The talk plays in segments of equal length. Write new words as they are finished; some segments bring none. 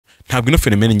ntabwo ino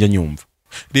fenomene njya nyumva.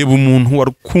 Reba umuntu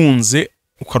warukunze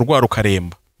ukarwara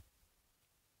ukaremba,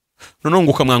 none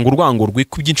ngo ukamwanga urwango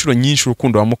rwikubye inshuro nyinshi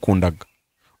urukundo wamukundaga,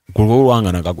 ubwo wowe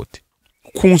wanganaga gute?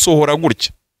 Kunsohora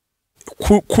gutya,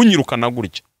 kunyirukana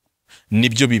gutya,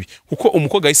 nibyo bibi. Kuko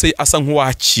umukobwa yahise asa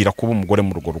nk'uwakira kuba umugore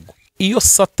mu rugo rugo. Iyo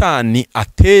Satani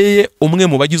ateye umwe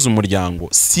mu bagize umuryango,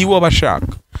 si we abashaka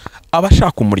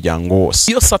umuryango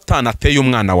wose. Iyo Satani ateye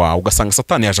umwana wawe, ugasanga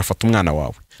Satani yaje afata umwana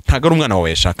wawe, ntago ari umwana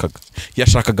wawe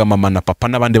yashakaga mama na papa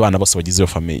n'abandi bana bose bagize iyo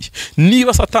famille.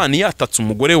 Niba Satani yatatse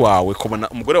umugore wawe, kubona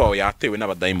umugore wawe yatewe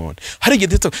n'abadayimoni, hari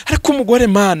igihe ariko umugore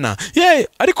mana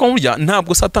ariko burya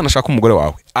ntabwo Satani ashaka umugore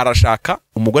wawe, arashaka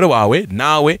umugore wawe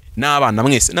nawe n'abana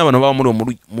mwese n'abantu baba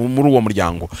muri uwo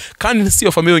muryango. Kandi si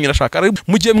iyo famille yonyine ashaka.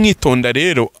 Mujye mwitonda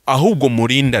rero, ahubwo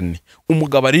murindane.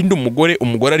 Umugabo arinda umugore,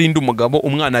 umugore arinda umugabo,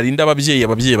 umwana arinda ababyeyi,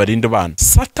 ababyeyi barinda abana.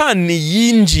 Satani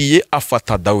yinjiye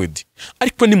afata Dawidi,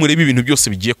 ariko nimurebe ibintu byose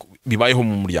bibayeho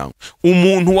mu muryango.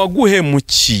 Umuntu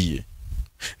waguhemukiye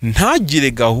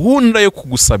ntagire gahunda yo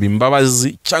kugusaba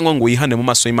imbabazi cyangwa ngo yihane mu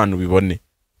maso y'Imana ubibone,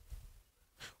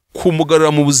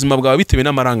 kumugarura mu buzima bwawe bitewe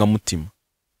n'amarangamutima,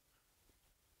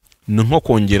 nko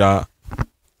kongera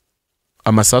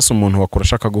amasasu umuntu wakora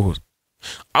ashaka guhuza.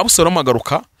 Abusalomu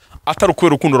agaruka atari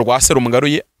ukubera urukundo rwa se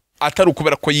rumugaruye, atari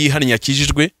ukubera ko yihannye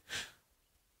akijijwe,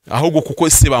 ahubwo kuko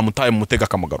se bamutaye mu mutega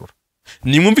akamugarura.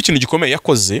 Nimwumva ikintu gikomeye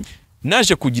yakoze,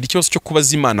 naje kugira ikibazo cyo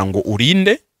kubaza Imana ngo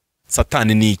urinde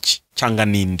Satani niki cyangwa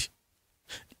nindi.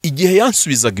 Igihe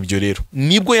yansubizaga ibyo rero,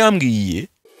 nibwo yambwiye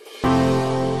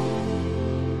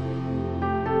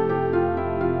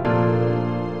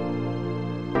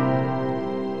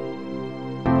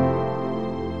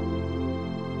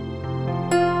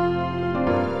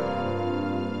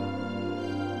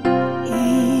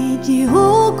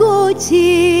igihugu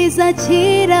cyiza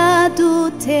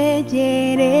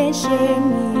kiradutegereje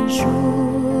mu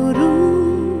ijuru,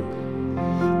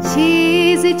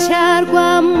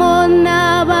 kizicarwamo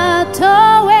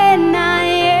n'abatowe na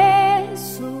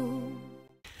Yesu.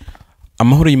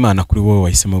 Amahoro y'Imana kuri wowe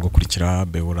wahisemo gukurikira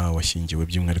Beulah Uwashyingiwe,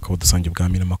 by'umwihariko budusanga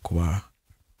ubwami n'amakuba,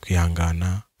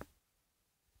 kwihangana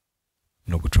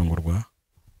no gucungurwa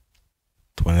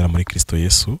tubonera muri Kristo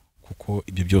Yesu, kuko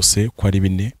ibyo byose ko ari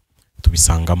bine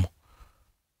tubisangamo.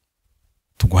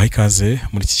 Tuguhaye ikaze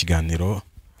muri iki kiganiro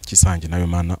cy'isange nawe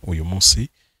Mana. Uyu munsi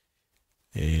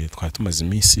twari tumaze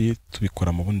iminsi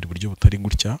tubikora mu bundi buryo butari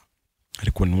gutya,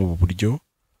 ariko ni mu buryo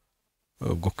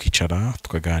bwo kwicara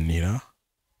tukaganira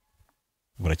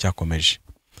buracyakomeje.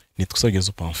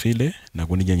 Nitwusogeza Pamphile,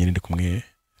 nago nijyanye ndi kumwe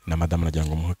na madame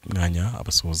najyango mu mwanya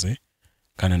abasuhuze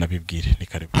kandi nabibwire. Ni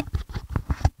karibu.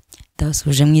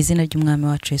 Ndabasuje mu izina ry'umwami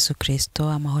wacu Yesu Kristo,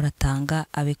 amahoro atanga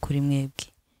abe kuri mwebwe.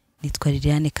 Nitwa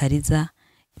Liliane Kariza,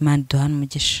 Imana duhana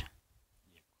umugisha.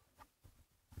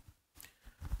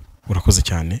 Urakoze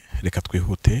cyane, reka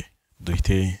twihute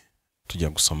duhite tujya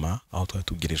gusoma aho twari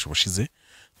tubwireje ubushize.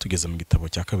 Tugeze mu gitabo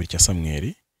cya kabiri cya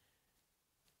Samweli,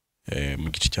 mu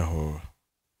gice cyaho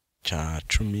cya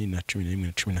 10 na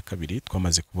 11 na 12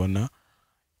 twamaze kubona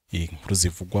inkuru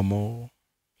zivugwamo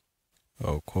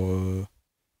uko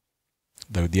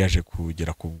Dawidi yaje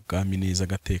kugera ku bwami neza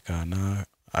agatekana,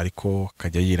 ariko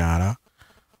kajya yirara,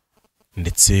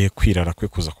 ndetse kwirara kwe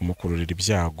kuza kumukururira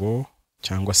ibyago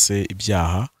cyangwa se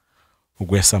ibyaha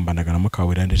ubwo yasambanaga na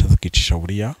Mukawera ndetse akicisha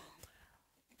Uriya.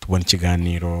 Tubona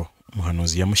ikiganiro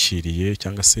umuhanuzi yamushyiriye,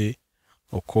 cyangwa se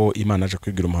uko Imana aje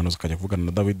kwibwira umuhanuzi akajya kuvugana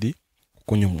na Dawidi,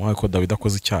 kuko nyuma ko Dawidi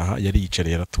akoze icyaha yari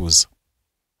yicareye aratuza,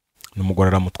 n'umugore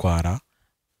aramutwara.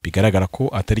 Bigaragara ko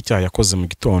atari icyaha yakoze mu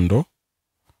gitondo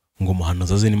ngo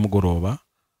umuhanuzi aze nimugoroba,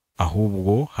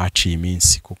 ahubwo haciye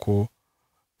iminsi, kuko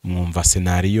mwumva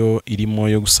scenario irimo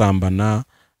yo gusambana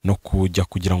no kujya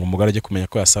kugira ngo umugore ajye kumenya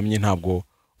ko yasamye. Ntabwo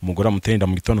umugore amutenda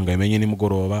mu gitondo ngo amenye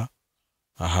nimugoroba.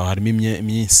 Aha harimo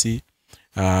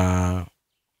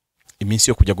iminsi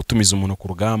yo kujya gutumiza umuntu ku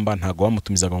rugamba, ntago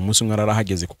bamutumizaga mu munsi umwe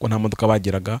arahageze, kuko nta modoka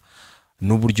bageraga,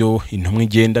 n'uburyo intumwe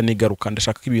igenda nigaruka.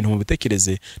 Ndashaka ko ibintu mu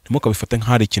bitekereze ntimukabifate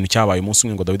nk'ari ikintu cyabaye umunsi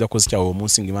umwe ngo Dawidi akoze icyaha uwo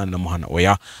munsi ngo Imana namuhana.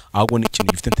 Oya, ahubwo ni ikintu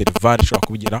gifite interval ishobora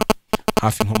kubigira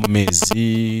hafi nko mu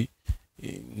mezi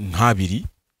nk'abiri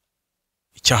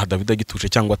icyaha Dawidi agituje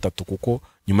cyangwa 3, kuko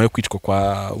nyuma yo kwicwa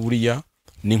kwa Uriya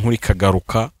n'inkuru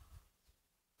ikagaruka,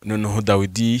 noneho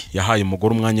Dawidi yahaye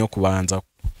umugore umwanya wo kubanza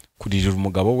kuririra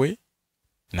umugabo we,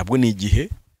 nabwo ni igihe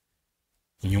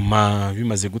nyuma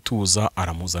bimaze gutuza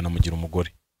aramuzana mugira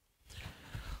umugore.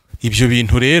 Ibyo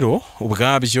bintu rero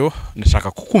ubwabyo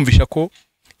ndashaka kukumvisha ko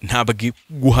ntabwo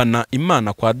guhana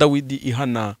Imana kwa Dawidi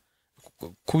ihana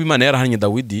kuba Imana yarahanye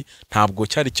Dawidi ntabwo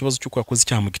cyari ikibazo cy'uko yakoze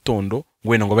icyaha mu gitondo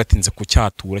ngo wenda ngo batinze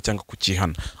kucyatura cyangwa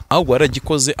kukihana, ahubwo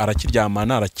yaragikoze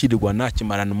arakiryamana arakirirwana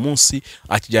akimarana umunsi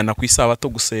akijyana ku isabato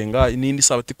gusenga, n'indi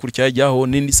sabato ikurikiyeho ajyaho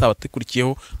n'indi sabato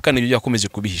ikurikiyeho, kandi ibyo yakomeje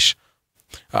kubihisha.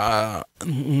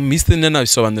 Mr. Nana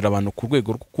bisobanurira abantu ku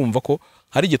rwego rwo kumva ko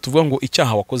hari igihe tuvuga ngo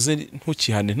icyaha wakoze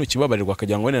ntukihane ntukibabarirwa,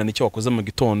 akagira ngo wenda nicyo wakoze mu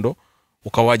gitondo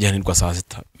ukaba wagihanirwa saa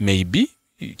sita, maybe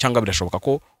cyangwa birashoboka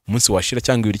ko umunsi washira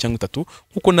cyangwa 2 cyangwa 3,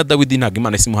 kuko na Dawidi ntabwo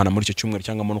Imana isimuhana muri icyo cyumweru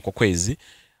cyangwa muri uko kwezi,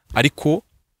 ariko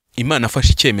Imana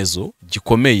afashe icyemezo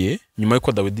gikomeye nyuma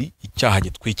y'uko Dawidi icyaha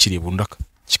gitwikiriye burundu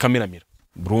kikamiramira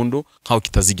burundu nkaho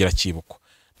kitazigera kibukwa.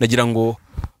 Nagira ngo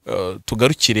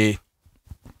tugarukire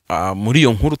muri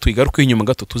iyo nkuru tuyigaruke inyuma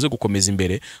gato tuze gukomeza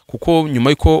imbere, kuko nyuma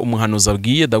y'uko umuhanuzi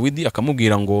abwiye Dawidi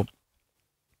akamubwira ngo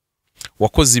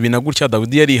wakoze ibi na gutya,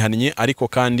 Dawidi yarihannye, ariko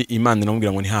kandi Imana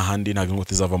iramubwira ngo ni hahandi ntabwo ngo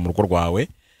tizava mu rugo rwawe.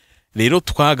 Rero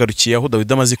twagarukiye aho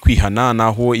Dawidi amaze kwihana,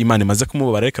 naho Imana imaze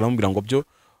kumubabara, ariko aramubwira ngo byo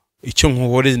icyo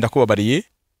nkuhore ndakubabariye,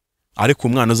 ariko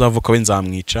umwana uzavuka we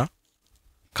nzamwica,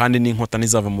 kandi n'inkota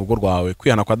nizava mu rugo rwawe.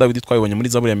 Kwihana kwa Dawidi twabibonye muri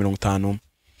Zaburi ya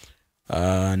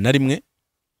 51,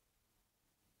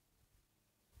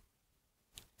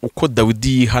 uko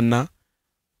Dawidi yihana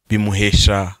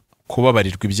bimuhesha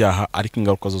kubabarirwa ibyaha, ariko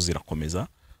ingaruka zo zirakomeza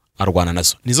arwana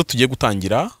nazo. Nizo tugiye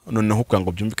gutangira noneho kugira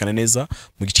ngo byumvikane neza.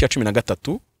 Mu gice cya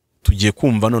 13 tugiye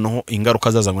kumva noneho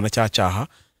ingaruka zazanywe na cyaha,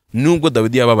 nubwo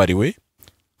Dawidi yababariwe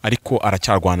ariko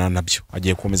aracyarwana nabyo,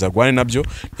 agiye gukomeza arwane nabyo.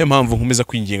 Niyo mpamvu nkomeza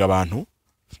kwinginga abantu,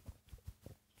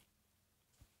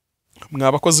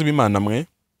 mwabakozi b'Imana mwe,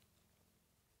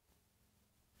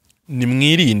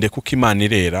 nimwirinde kuko Imana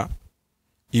irera.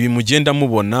 Ibi mugenda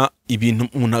mubona ibintu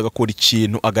umuntu agakora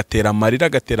ikintu agatera amarira,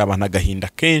 agatera abantu agahinda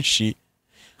kenshi,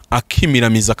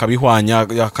 akimiramiza akabihwanya,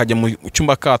 akajya mu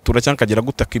cyumba katura cyangwa akagera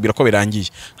gutakibira ko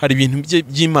birangiye. Hari ibintu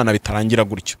by'Imana bitarangira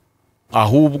gutyo,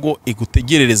 ahubwo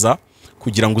igutegerereza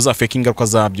kugira ngo uzafeke ingaruka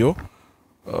zabyo.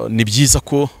 Ni byiza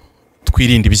ko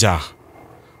twirinda ibyaha,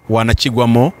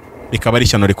 wanakigwamo rikaba ari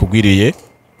ishyano rikugwiriye,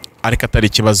 ariko atari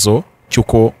ikibazo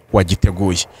cyuko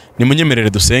wagiteguye. Nimunyemerere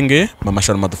dusenge. Mama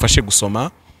Sharma dufashe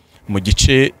gusoma mu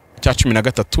gice cya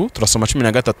 13, turasoma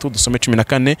 13, dusome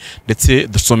 14 ndetse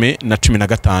dusome na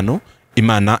 15.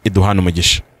 Imana iduhana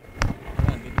umugisha.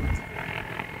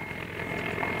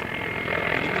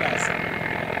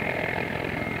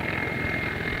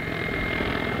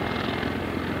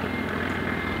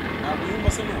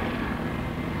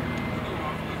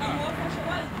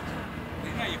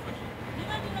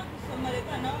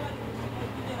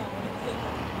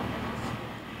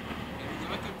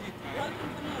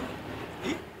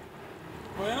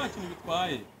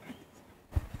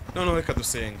 None reka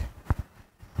dusenge.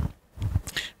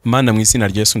 Mana, mu izina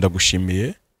rya Yesu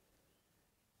ndagushimiye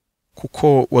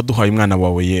kuko waduhaye umwana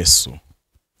wawe Yesu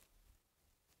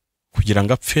kugira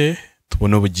ngo apfe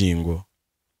tubone ubugingo.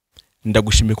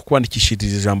 Ndagushimiye kuko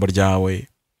wandikishiriza ijambo ryawe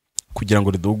kugira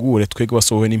ngo ridugure twege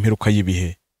basohowe n'imperuka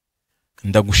y'ibihe.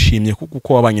 Ndagushimiye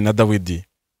kuko wabanye na Dawidi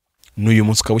n'uyu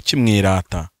munsi ukaba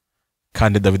ukimwirata,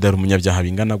 kandi Dawidi ari umunyabyaha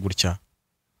bingana gutya.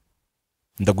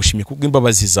 Ndagushimiye kuko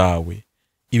imbabazi zawe.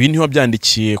 Ibi niho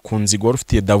wabyandikiye ku nzigo wari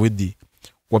ufitiye Dawidi,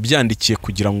 wabyandikiye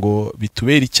kugira ngo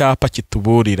bitubere icyapa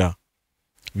kituburira,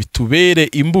 bitubere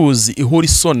imbuzi ihora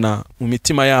isona mu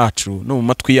mitima yacu no mu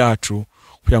matwi yacu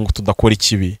kugira ngo tudakora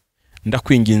ikibi.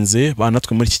 Ndakwinginze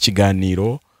banatwe muri iki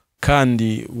kiganiro,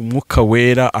 kandi umwuka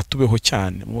wera atubeho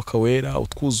cyane. Umwuka wera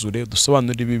utwuzure,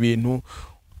 dusobanurire ibi bintu,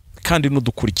 kandi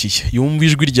n'udukurikiye yumva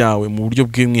ijwi ryawe mu buryo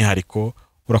bw'umwihariko.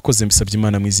 Urakoze, mbisabye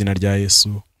Imana mu izina rya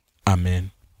Yesu, amen.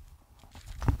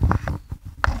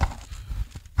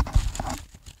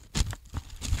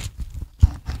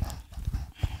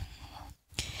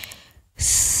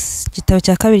 Igitabo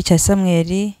cya kabiri cya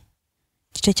Samweli,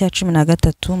 igice cya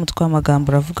 13, umutwe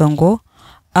w'amagambo uravuga ngo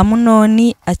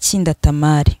Amunoni akinda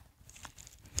Tamari.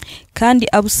 Kandi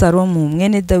Abusalomu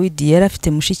mwene Dawidi yari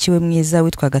afite mushiki we mwiza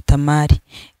witwaga Tamari.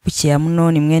 Bukeye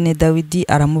Amunoni mwene Dawidi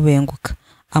aramubenguka.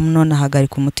 Amunoni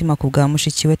ahagarika umutima ku bwa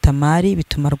mushiki we Tamari,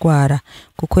 bituma arwara,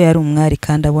 kuko yari umwari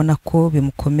kandi abona ko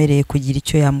bimukomereye kugira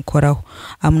icyo yamukoraho.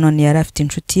 Amunoni yari afite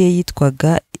inshuti ye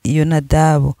yitwaga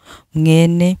Yonadabu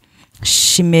mwene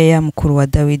Shimeya mukuru wa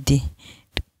Dawidi.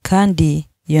 Kandi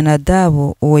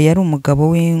Yonadabu uwo yari umugabo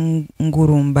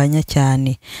w'ingurumbanya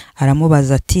cyane.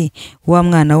 Aramubaza ati, wa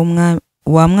mwana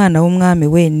w'umwami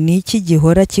we, niki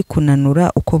gihora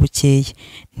kikunanura uko bukeye?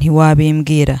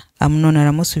 Ntiwabimbwira? Amunoni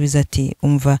aramusubiza ati,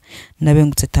 umva,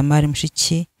 nabengutse Tamari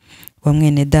mushiki wa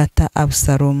mwene data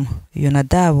Abusalomu.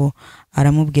 Yonadabu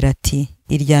aramubwira ati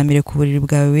iryamire ku buriri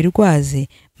bwawe wirwaze,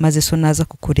 maze so naza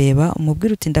kukureba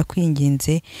umubwire uti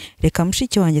ndakwinginze reka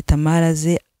mushiki wanjye Tamara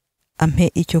aze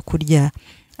ampe icyo kurya,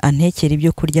 antekera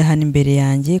ibyo kurya hano imbere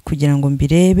yanjye kugira ngo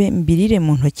mbirebe mbirire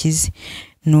mu ntoki ze.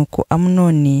 Nuko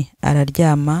Amunoni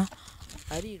araryama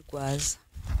arirwaza.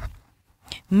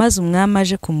 Maze umwami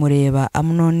aje kumureba,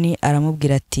 Amunoni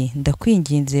aramubwira ati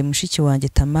ndakwinginze mushiki wanjye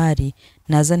Tamari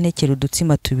naza ntekera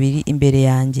udutsima tubiri imbere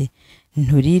yanjye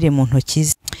nturire mu ntoki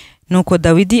ze. Nuko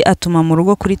Dawidi atuma mu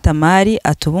rugo kuri Tamari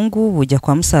ati ubu ngubu jya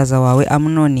kwa musaza wawe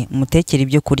Amunoni umutekere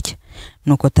ibyo kurya.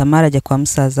 Nuko Tamari ajya kwa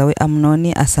musaza we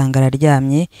Amunoni asanga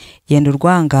araryamye, yenda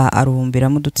urwanga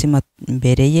aruhumbiramo udutsima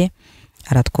imbere ye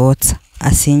aratwotsa,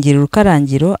 asingira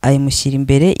urukarangiro ayimushyira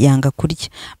imbere yanga kurya.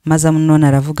 Maze Amunoni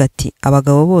aravuga ati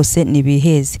abagabo bose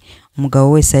nibiheze,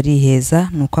 umugabo wese ariheza.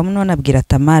 Nuko Amunoni abwira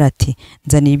Tamari ati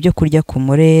nzanira ibyo kurya ku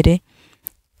murere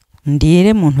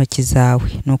ndire mu ntoki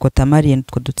zawe. Nuko Tamari yenda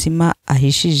utwo dutsima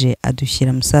ahishije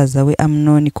adushyira musaza we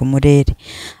Amunoni ku murere,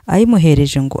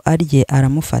 ayimuhereje ngo arye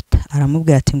aramufata,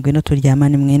 aramubwira ati ngwino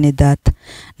turyamane mwene data.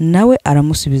 Nawe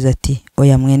aramusubiza ati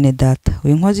oya mwene data,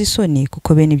 winkoze isoni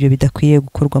kuko bene ibyo bidakwiye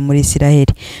gukorwa muri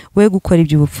Isiraheli, we gukora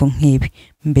iby'ubupfu nk'ibi,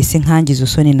 mbese nkangiza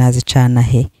isoni nazicana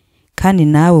he? Kandi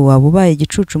nawe waba ubaye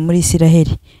igicucu muri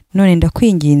Isiraheli. None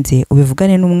ndakwinginze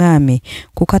ubivugane n'umwami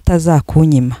kuko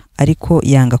atazakunyima. Ariko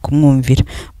yanga kumwumvira,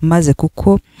 maze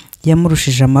kuko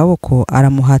yamurushije amaboko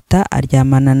aramuhata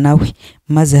aryamana nawe.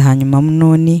 Maze hanyuma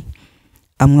Amunoni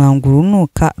amwanga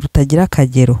urunuka rutagira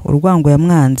akagero, urwango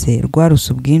yamwanze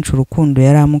rwaruse ubwinshi urukundo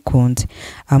yari amukunze.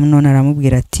 Amunoni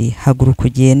aramubwira ati haguruka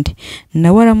ugende.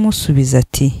 Nawe aramusubiza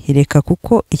ati reka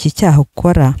kuko iki cyaha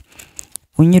ukora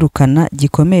unyirukana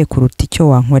gikomeye kuruta icyo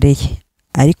wankoreye.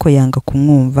 Ariko yanga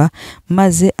kumwumva,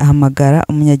 maze ahamagara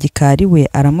umunyagikari we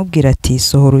aramubwira ati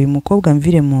sohora uyu mukobwa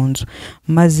mvire mu nzu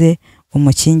maze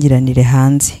umukingiranire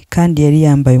hanze. Kandi yari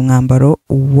yambaye umwambaro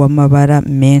w'amabara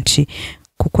menshi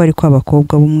kuko ariko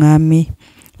abakobwa b'umwami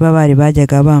babari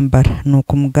bajyaga bambara.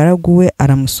 Nuko umugaragu we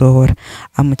aramusohora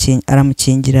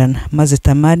aramukingirana. Maze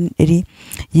Tamari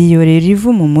yiyorera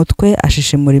ivu mu mutwe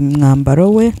ashishimura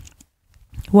umwambaro we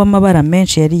w'amabara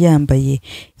menshi yari yambaye,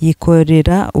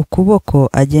 yikorera ukuboko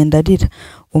agenda arira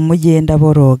umugenda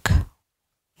boroga.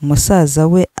 Musaza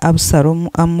we Abusalomu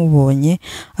amubonye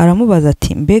aramubaza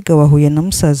ati mbega wahuye na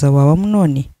musaza wawe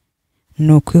Amunoni?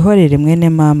 Nukwihorere mwene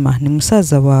mama, ni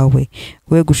musaza wawe,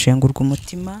 we gushengurwa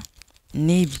umutima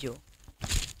n'ibyo.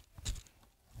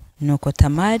 Nuko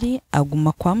Tamari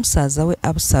aguma kwa musaza we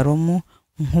Abusalomu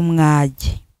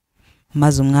nk'umwage.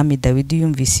 Maze umwami Dawidi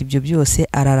yumvise ibyo byose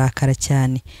ararakara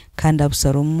cyane, kandi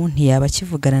Abusalomu ntiyaba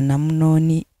akivugana na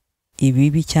Amunoni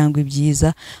ibibi cyangwa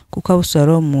ibyiza, kuko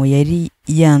Abusalomu yari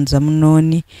yanze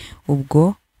Amunoni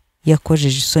ubwo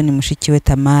yakojeje isoni mushiki we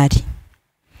Tamari.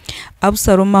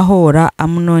 Abusalomu ahora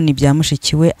Amunoni bya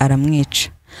mushiki we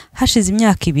aramwica. Hashize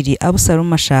imyaka 2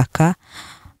 Abusalomu ashaka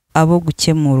abo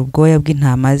gukemura ubwoya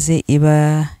bw'intama ze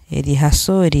iba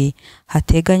Elihasori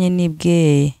hateganye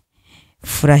n'ibwe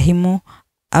Furahimu.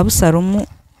 Abusalomu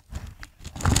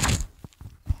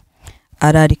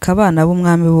ararika abana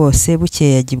b'umwami bose.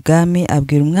 Bukeye yajya ibwami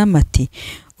abwira umwami ati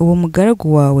ubu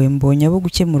mugaragu wawe mbonye abo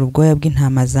gukemura ubwoya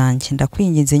bw'intama zanjye,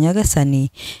 ndakwinginze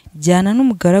nyagasani jyana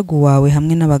n'umugaragu wawe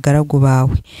hamwe n'abagaragu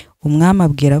bawe. Umwami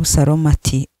abwira Abusalomu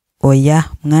ati oya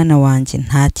mwana wanjye,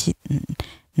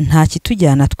 nta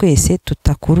kitujyana twese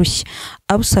tutakurushya.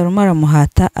 Abusalomu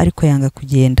aramuhata ariko yanga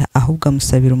kugenda, ahubwo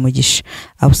amusabira umugisha.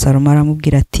 Abusalomu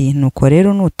aramubwira ati nuko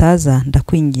rero nutaza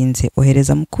ndakwinginze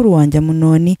ohereza mukuru wanjye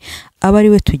Amunoni aba ari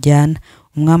we tujyana.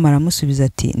 Umwami aramusubiza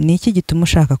ati niki gituma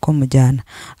ushaka ko mujyana?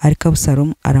 Ariko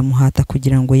Abusalomu aramuhata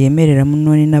kugira ngo yemerere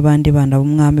Amunoni n'abandi bana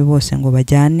b'umwami bose ngo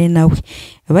bajyane nawe.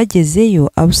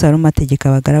 Bagezeyo Abusalomu ategeka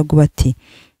abagaragu bati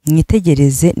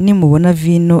mwitegereze nimubona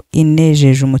vino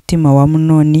inejeje umutima wa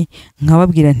Amunoni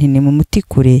nkababwira nti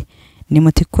nimumutikure,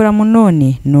 nimutikura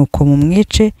Amunoni nuko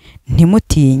mumwice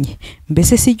ntimutinye,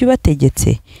 mbese sijye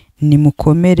ubategetse?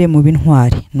 Nimukomere mu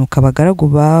b'intwari. Nuko abagaragu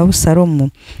ba Abusalomu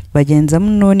bagenza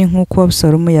Amunoni nk'uko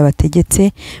Abusalomu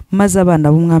yabategetse, maze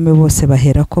abana b'umwami bose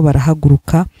bahera ko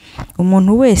barahaguruka,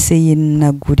 umuntu wese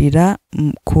yinagurira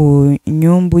ku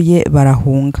nyumbu ye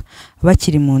barahunga.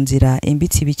 Bakiri mu nzira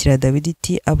imbitsi bikira Dawidi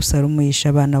iti Abusalomu yisha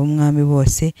abana b'umwami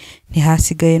bose,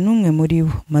 ntihasigaye n'umwe muri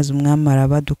bo. Maze umwami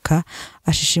arabaduka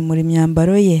ashishimura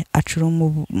imyambaro ye,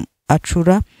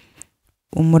 acura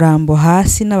umurambo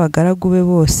hasi, n'abagaragu be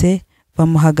bose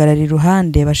bamuhagarara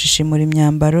iruhande bashishimura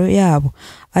imyambaro yabo.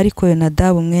 Ariko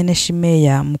Yonadabu mwene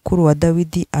Shimeya mukuru wa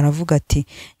Dawidi aravuga ati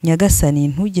nyagasani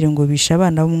ntugire ngo bisha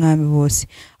abana b'umwami bose,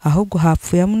 ahubwo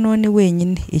hapfuye Amunoni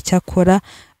wenyine. Icyakora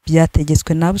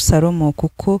byategetswe na Abusalomu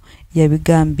kuko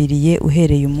yabigambiriye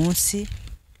uhereye umunsi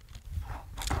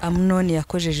Amunoni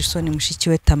yakojeje isoni mushiki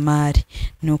we Tamari.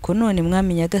 Nuko none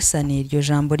mwami nyagasani, iryo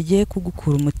jambo rye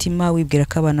kugukura umutima wibwira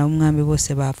ko abana b'umwami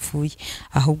bose bapfuye,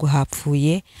 ahubwo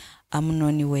hapfuye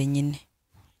Amunoni wenyine.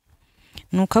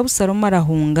 Nuko Abusalomu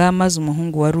arahunga, maze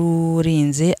umuhungu wari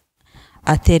urinze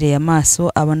atereye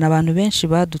amaso abona abantu benshi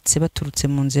badutse baturutse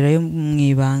mu nzira yo mu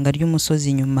ibanga ry'umusozi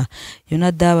inyuma.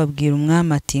 Yonadabu abwira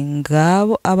umwami ati,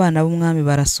 ngabo abana b'umwami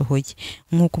barasohoye,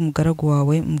 nk'uko umugaragu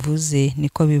wawe mvuze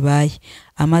niko bibaye.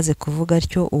 Amaze kuvuga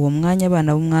atyo, uwo mwanya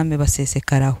abana b'umwami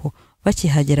basesekaraho.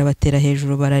 Bakihagera batera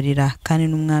hejuru bararira, kandi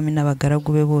n'umwami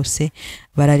n'abagaragu be bose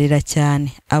bararira cyane.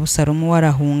 Abusalomu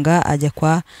warahunga ajya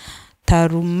kwa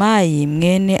Talumayi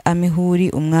mwene Amihuri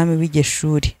umwami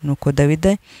w'Igeshuri. Nuko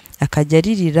Dawidi akajya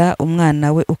aririra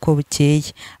umwana we uko bukeye.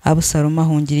 Abusalomu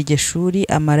ahungira Igeshuri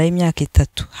amarayo imyaka 3.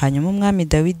 Hanyuma umwami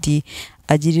Dawidi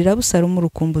agirira Abusalomu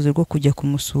urukumbuzi rwo kujya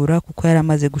kumusura, kuko yari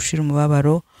amaze gushira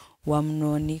umubabaro wa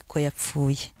Amunoni ko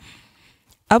yapfuye.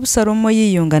 Abusalomu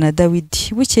yiyunga na Dawidi.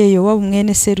 Bukeye Yowabu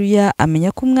mwene Seruya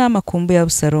amenya ko umwami akumbuye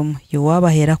Abusalomu. Yowabu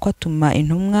ahera ko atuma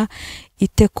intumwa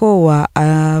Itekowa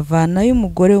avanayo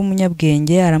umugore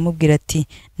w'umunyabwenge, aramubwira ati,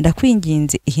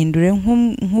 ndakwinginze ihindure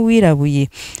nk'uwirabuye,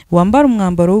 wambara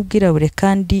umwambaro w'ubwirabure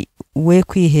kandi we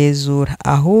kwihezura,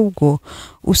 ahubwo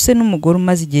use n'umugore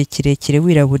umaze igihe kirekire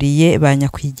wiraburiye ba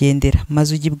nyakwigendera,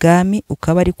 maze ujya ibwami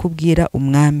ukaba ari kubwira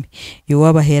umwami.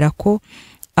 Yowabu ahera ko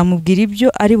amubwira ibyo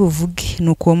ari buvuge.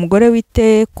 Nuko uwo mugore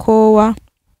w'Itekowa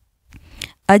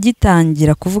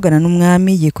agitangira kuvugana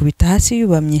n'umwami yikubita hasi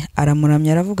yubamye,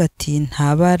 aramuramya aravuga ati,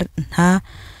 ntabara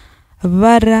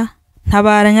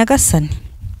nyagasani.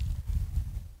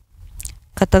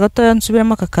 Kata gatoya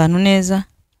nsubiramo aka kantu neza.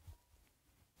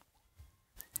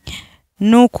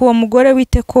 Nuko uwo mugore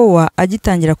w'Itekowa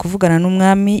agitangira kuvugana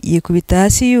n'umwami yikubita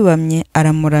hasi yubamye,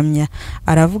 aramuramya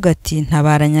aravuga ati,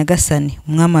 ntabara nyagasani.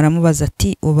 Umwami aramubaza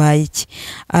ati, ubaye iki?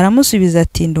 Aramusubiza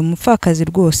ati, ndi umupfakazi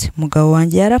rwose, umugabo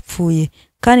wanjye yarapfuye,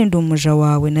 kandi ndi umuja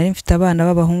wawe, nari mfite abana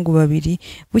b'abahungu 2.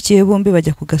 Bukeye bombi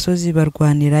bajya ku gasozi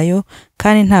barwanirayo,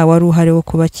 kandi nta wari uhari wo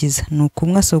kubakiza. Nuko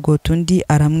umwe asogota undi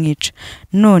aramwica.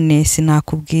 None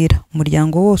sinakubwira,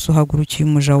 umuryango wose uhagurukiye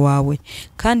umuja wawe,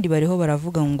 kandi bariho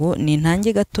baravuga ngo ni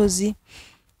ntange gatozi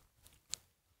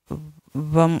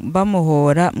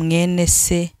bamuhora mwene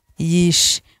se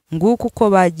yishe. Nguko uko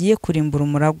bagiye kurimbura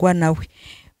umuragwa nawe,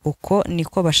 uko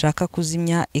niko bashaka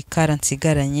kuzimya ikara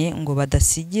nsigaranye, ngo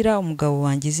badasigira umugabo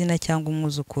wanjye izina cyangwa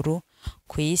umwuzukuru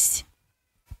ku isi.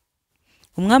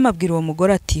 Umwami abwira uwo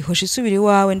mugore ati, hoshi subira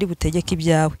iwawe ndi butegeke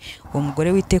ibyawe. Uwo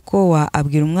mugore w'Itekowa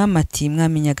abwira umwami ati,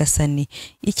 mwami nyagasani,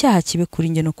 icyaha kibe kuri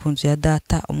njye no ku nzu ya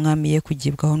data, umwami ye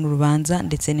kugibwaho n'urubanza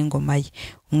ndetse n'ingoma ye.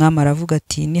 Umwami aravuga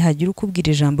ati, nihagira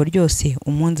ukubwira ijambo ryose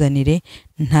umunzanire,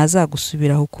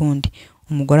 ntazagusubiraho ukundi.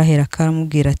 Umugore ahera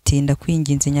karamubwira ati,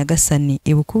 ndakwinginze nyagasani,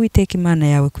 ibuka Uwiteka Imana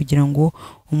yawe kugira ngo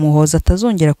umuhoza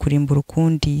atazongera kurimbura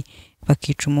ukundi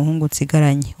bakica umuhungu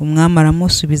nsigaranye. Umwami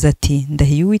aramusubiza ati,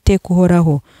 ndahiye Uwiteka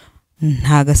uhoraho,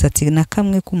 nta gasatsi na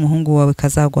kamwe k'umuhungu wawe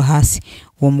kazagwa hasi.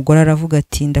 Uwo mugore aravuga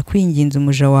ati, ndakwinginze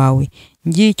umuja wawe,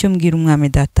 ngiye icyo mbwira umwami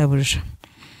databuja.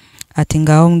 Ati,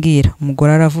 ngaho mbwira.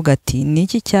 Umugore aravuga ati,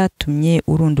 niki cyatumye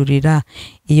urundurira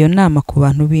iyo nama ku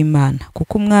bantu b'Imana?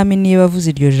 Kuko umwami niba avuze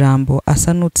iryo jambo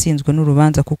asa n'utsinzwe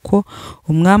n'urubanza, kuko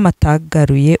umwami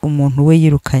atagaruye umuntu we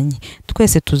yirukanye.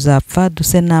 Twese tuzapfa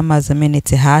duse n'amazi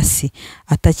amenetse hasi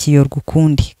atakiyorwa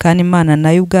ukundi, kandi Imana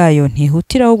nayo ubwayo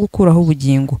ntihutiraho gukuraho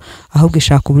ubugingo, ahubwo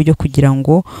ishaka uburyo kugira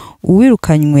ngo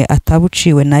uwirukanywe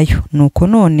atabuciwe nayo. Nuko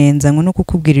none nzanywe no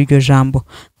kukubwira iryo jambo,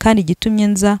 kandi igitumye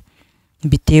nza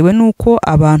bitewe nuko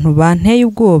abantu banteye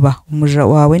ubwoba. Umuja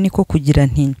wawe niko kugira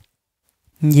nti,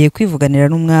 ngiye kwivuganira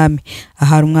n'umwami,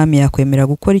 ahari umwami yakwemera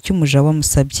gukora icyo umuja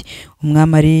wamusabye.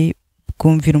 Umwami ari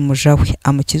kumvira umuja we,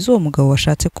 amukiza uwo mugabo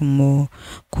washatse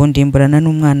kundimburana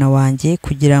n'umwana wanjye,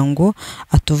 kugira ngo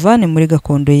atuvane muri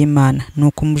gakondo y'Imana.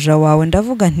 Nuko umuja wawe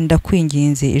ndavuga nti,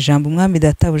 ndakwinginze ijambo umwami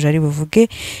databuja ari buvuge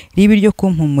ribi ryo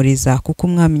kumpumuriza, kuko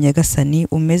umwami nyagasani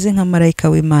umeze nka marayika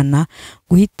w'Imana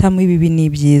guhitamo ibibi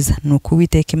n'ibyiza. Nuko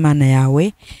Uwiteka Imana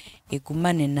yawe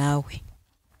igumane nawe.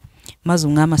 Maze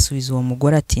umwami asubiza uwo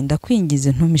mugore ati,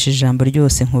 ndakwingize ntumishe ijambo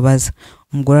ryose nkubaza.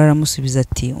 Umugore aramusubiza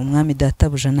ati, umwami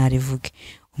databuja narivuge.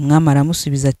 Umwami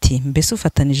aramusubiza ati, mbese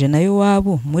ufatanije na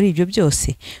Yowabu muri ibyo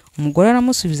byose? Umugore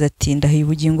aramusubiza ati, ndahiye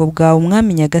ubugingo bwawe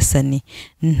umwami nyagasani,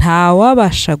 nta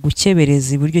wabasha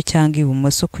gukebereza iburyo cyangwa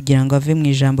ibumoso kugira ngo ave mu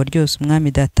ijambo ryose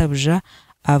umwami databuja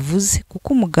avuze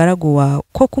kuko umugaragu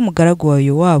wawe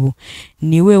Yowabu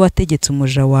niwe wategetse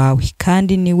umuja wawe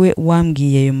kandi niwe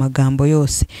wambwiye ayo magambo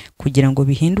yose kugira ngo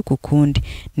bihinduke ukundi.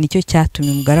 Nicyo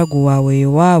cyatumye umugaragu wawe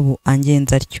Yowabu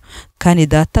angenza atyo. Kandi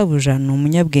databuja ni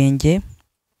umunyabwenge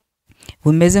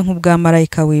bumeze nk'ubwa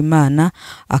marayika w'Imana,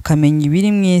 akamenya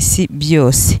ibiri mu isi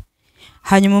byose.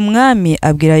 Hanyuma umwami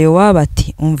abwira Yowabu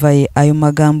ati umva ayo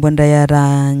magambo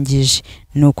ndayarangije,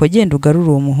 nuko genda ugarure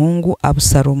uwo muhungu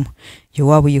Abusalomu.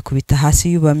 Yowabu yikubita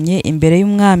hasi yubamye imbere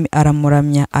y'umwami,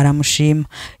 aramuramya aramushima.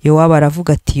 Yowabu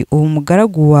aravuga ati ubu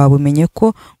umugaragu wawe umenye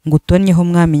ko ngutonyeho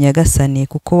mwami nyagasani,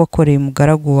 kuko wakoreye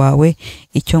umugaragu wawe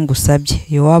icyo ngusabye.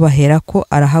 Yowabu aherako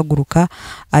arahaguruka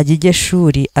ajya i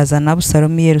Geshuri, azana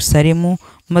Abusalomu i Yerusalemu.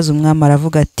 Maze umwami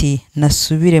aravuga ati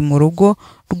nasubire mu rugo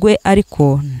rwe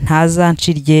ariko ntazanca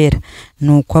iryera.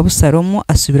 Nuko Abusalomu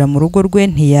asubira mu rugo rwe,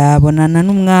 ntiyabonana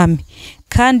n'umwami.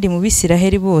 Kandi mu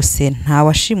Bisiraheli bose nta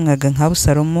washimwaga nka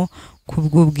Abusalomu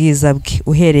kubw'ubwiza bwe,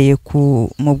 uhereye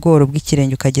mu bworo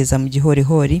bw'ikirenge ukageza mu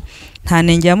gihorihori nta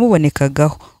nenge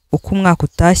yamubonekagaho. Uko umwaka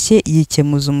utashye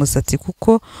yikemuza umusatsi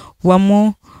kuko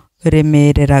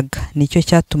wamuremereraga, nicyo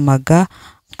cyatumaga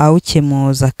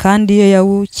awukemuza. Kandi iyo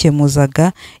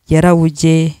yawukemuzaga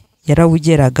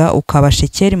yarawugeraga ukaba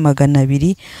shekeli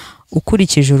 200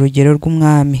 ukurikije urugero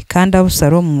rw'umwami. Kandi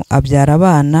Abusalomu abyara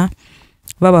abana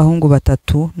b'abahungu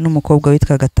 3 n'umukobwa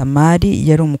witwaga Tamari,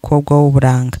 yari umukobwa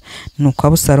w'uburanga. Nuko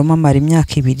Abusalomu amara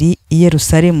imyaka 2 i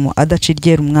Yerusalemu adaca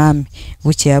iryera umwami.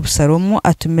 Bukeye Abusalomu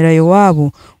atumira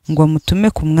Yowabu ngo amutume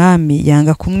ku mwami,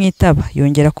 yanga kumwitaba.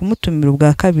 Yongera kumutumira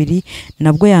ubwa kabiri,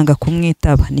 nabwo yanga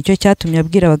kumwitaba. Nicyo cyatumye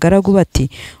abwira abagaragu bati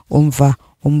umva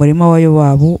umurima wa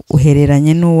Yowabu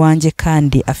uhereranye n'uwanjye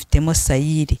kandi afitemo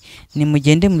sayiri,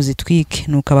 nimugende muzitwike.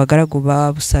 Nuko abagaragu ba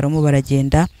Abusalomu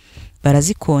baragenda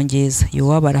barazikongeza.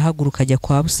 Yowabu arahaguruka ajya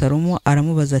kwa Abusalomu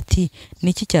aramubaza ati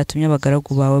niki cyatumye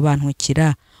abagaragu bawe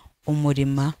bantukira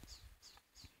umurima?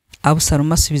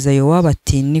 Abusalomu asubiza Yowabu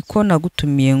ati niko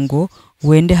nagutumiye ngo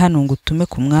wende hano ngo utume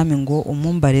ku mwami ngo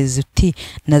umumbareze uti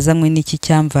nazamwe n'iki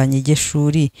cyamvanye i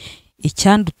Geshuri,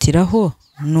 icyandutiraho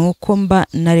nuko mba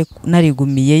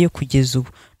narigumiyeyo kugeza ubu.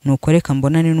 Nuko reka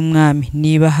mbonane n'umwami,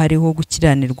 niba hariho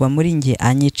gukiranirwa muri nge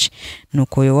anyice.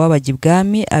 Nuko Yowabu ajya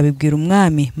ibwami abibwira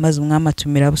umwami, maze umwami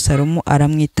atumira Abusalomu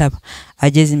aramwitaba.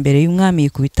 Ageze imbere y'umwami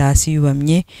yikubita hasi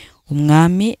yubamye,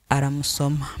 umwami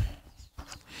aramusoma.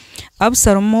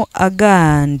 Abusalomu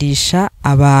agandisha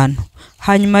abantu.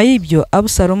 Hanyuma y'ibyo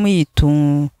Abusalomu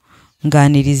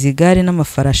yitunganiriza igare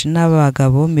n'amafarashi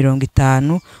n'abagabo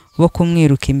 50 bo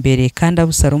kumwiruka imbere. Kandi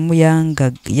Abusalomu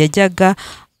yajyaga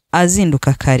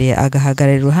azinduka kare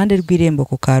agahagarara iruhande rw'irembo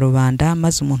ku karubanda,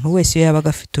 maze umuntu wese iyo yabaga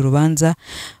afite urubanza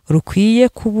rukwiye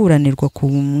kuburanirwa ku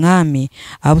mwami,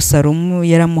 Abusalomu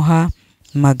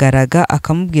yaramuhamagaraga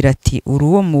akamubwira ati uri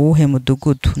uwo mu wuhe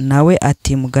mudugudu? Nawe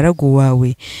ati mugaragu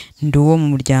wawe ndi uwo mu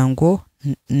muryango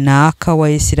naka wa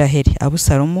Isiraheli.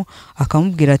 Abusalomu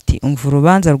akamubwira ati umva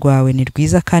urubanza rwawe ni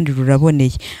rwiza kandi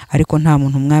ruraboneye, ariko nta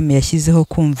muntu umwami yashyizeho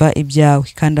kumva ibyawe.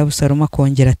 Kandi Abusalomu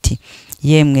akongera ati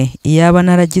yemwe iyaba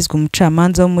naragizwe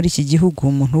umucamanza wo muri iki gihugu,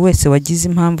 umuntu wese wagize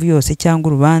impamvu yose cyangwa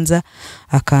urubanza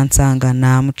akansanga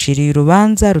namuciriye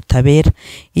urubanza rutabera.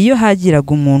 Iyo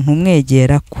hagiraga umuntu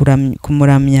umwegera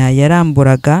kumuramya,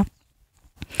 yaramburaga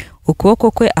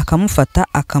ukuboko kwe akamufata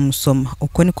akamusoma.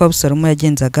 Uko niko Abusalomu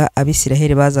yagenzaga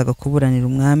Abisiraheli bazaga kuburanira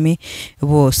umwami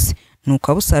bose.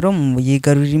 Nuko Abusalomu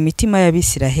yigarurira imitima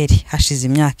y'Abisiraheli. Hashize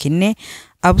imyaka 4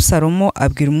 Abusalomu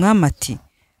abwira umwami ati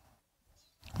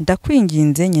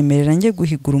ndakwinginze nyemerera njye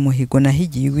guhigura umuhigo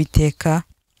nahigiye Uwiteka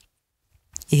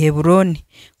i Heburoni,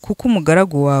 kuko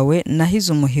umugaragu wawe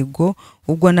nahize umuhigo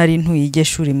ubwo nari ntuye i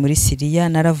Geshuri muri Siriya.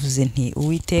 Naravuze nti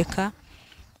Uwiteka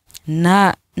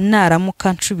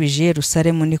naramuka nshubije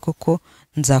Yerusalemu ni koko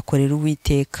nzakorera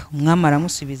Uwiteka. Umwami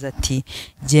aramusubiza ati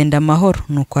genda amahoro.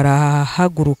 Nuko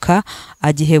arahaguruka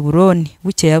ajya i Heburoni.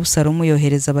 Bukeye Abusalomu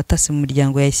yohereza abatasi mu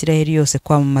miryango ya Isiraheli yose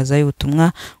kwamamaza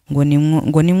ubutumwa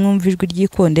ngo nimwumve ijwi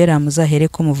ry'ikondera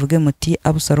muzahereko muvuge muti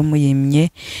Abusalomu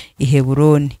yimye i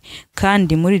Heburoni.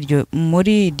 Kandi muri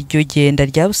iryo genda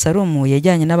rya Abusalomu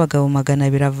yajyanye n'abagabo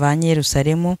 200 avanye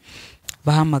Yerusalemu,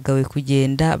 bahamagawe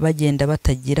kugenda bagenda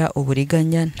batagira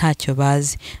uburiganya ntacyo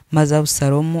bazi. Maze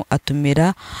Abusalomu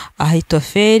atumira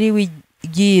Ahitofeli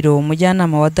w'Igiro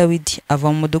umujyanama wa Dawidi, ava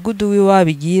mu mudugudu w'iwabo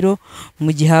Igiro mu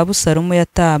gihe Abusalomu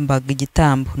yatambaga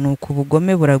igitambo. Nuko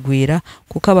ubugome buragwira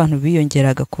kuko abantu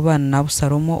biyongeraga kubana na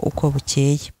Abusalomu uko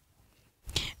bukeye.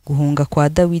 Guhunga kwa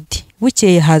Dawidi.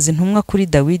 Bukeye haza intumwa kuri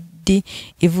Dawidi Dawidi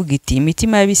ivuga iti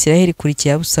imitima y'Abisirayeli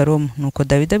ikurikiye Abusalomu. Nuko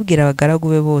Dawidi abwira abagaragu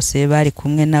be bose bari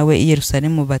kumwe nawe i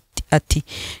Yerusalemu ati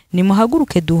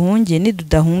nimuhaguruke duhunge,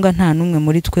 nidudahunga nta numwe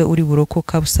muri twe uri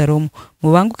burokoka Abusalomu.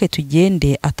 Mubanguke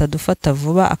tugende, atadufata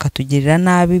vuba akatugirira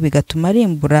nabi bigatuma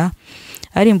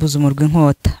arimbuza umurwa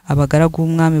inkota. Abagaragu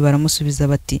b'umwami baramusubiza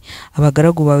bati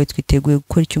abagaragu bawe twiteguye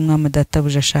gukora icyo umwami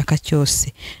databuja ashaka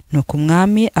cyose. Nuko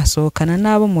umwami asohokana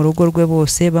n'abo mu rugo rwe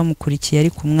bose bamukurikiye,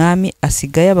 ariko umwami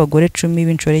asigaye abagore 10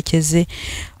 b'inshoreke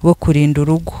bo kurinda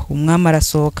urugo. Umwami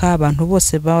arasohoka, abantu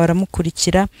bose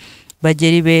baramukurikira,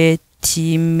 bagera i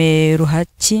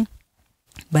Betimeruhaki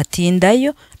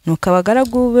batindayo. Nuko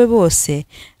abagaragu be bose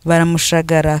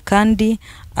baramushagara, kandi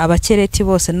abakereti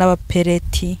bose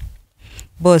n'abapereti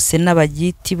bose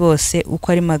n'abagiti bose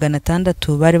uko ari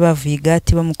 600 bari bavuye i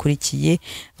Gati bamukurikiye,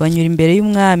 banyura imbere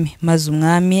y'umwami. Maze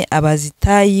umwami abaza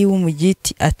Itayi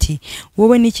w'umugiti ati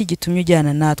wowe niki gitumye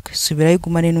ujyana natwe? Subirayo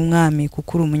ugumane n'umwami,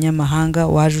 kuko uri umunyamahanga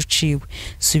waje uciwe.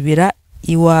 Subira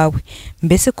iwawe.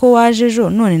 Mbese ko waje ejo,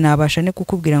 none nabasha ne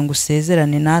kukubwira ngo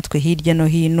usezerane natwe hirya no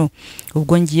hino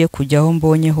ubwo ngiye kujya aho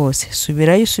mbonye hose?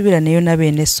 Subirayo usubiraneyo na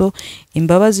bene so,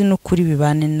 imbabazi n'ukuri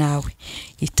bibane nawe.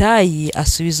 Itayi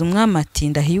asubiza umwami ati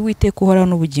ndahiye Uwiteka uhoraho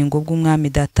n'ubugingo bw'umwami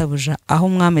databuja, aho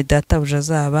umwami databuja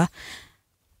azaba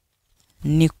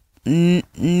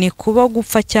ni kuba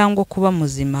gupfa cyangwa kuba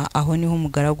muzima, aho niho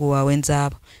umugaragu wawe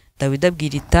nzaba. Dawidi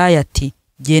abwira Itayi ati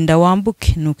genda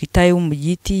wambuke. Nuko Itayi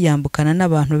w'umugiti yambukana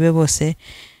n'abantu be bose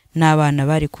n'abana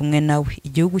bari kumwe nawe.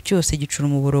 Igihugu cyose gicura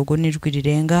umuborogo n'ijwi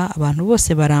rirenga, abantu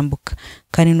bose barambuka,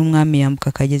 kandi n'umwami yambuka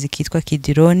akagezi kitwa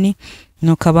Kidironi.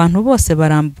 Nuko abantu bose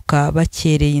barambuka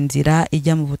bakereye inzira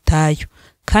ijya mu butayu.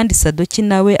 Kandi Sadoki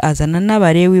nawe azana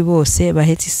n'abarewi bose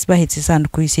bahetse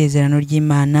isanduku y'isezerano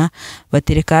ry'Imana,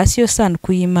 batereka hasi iyo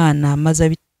sanduku y'Imana.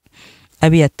 Maze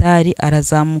Abiyatari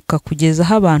arazamuka kugeza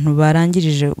aho abantu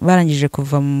barangije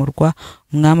kuva mu murwa.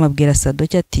 Umwami abwira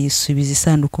Sadoki ati subiza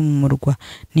isanduku mu murwa,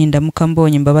 nindamuka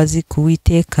mbonye imbabazi ku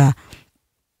Uwiteka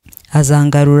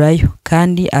azangarurayo,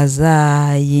 kandi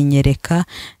azayinyereka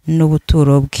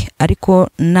n'ubuturo bwe. Ariko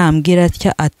nambwira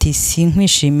atya ati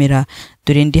sinkwishimira,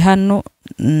 dore ndi hano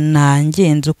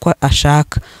nangenze uko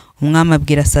ashaka. Umwami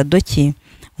abwira Sadoki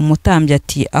umutambyi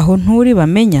ati aho nturi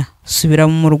bamenya, subira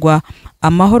mu murwa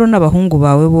amahoro n'abahungu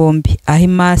bawe bombi,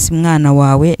 Ahimasi mwana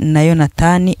wawe na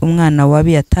Yonatani umwana wa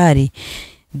Abiyatari.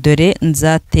 Dore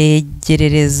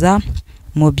nzategerereza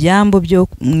mu byambo byo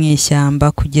mu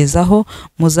ishyamba kugeza aho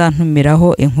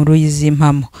muzantumiraho inkuru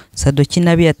y'izimpamo. Sadoki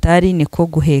na Abiyatari niko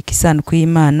guheka isanduku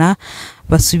y'Imana,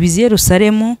 basubiza i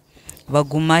Yerusalemu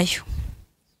bagumayo.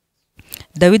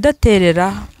 Dawidi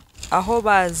aterera aho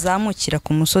bazamukira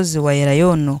ku musozi wa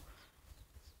Elayono.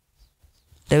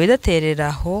 Dawidi aterera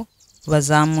aho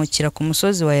bazamukira ku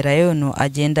musozi wa Elayono,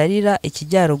 agenda arira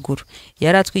ikijyaruguru.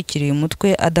 Yari atwikiriye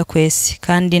umutwe adakwese,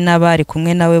 kandi n'abari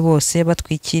kumwe nawe bose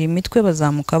batwikira imitwe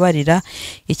bazamuka barira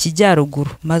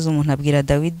ikijyaruguru. Maze umuntu abwira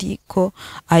Dawidi ko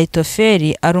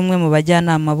Ahitofeli ari umwe mu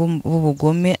bajyanama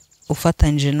b'ubugome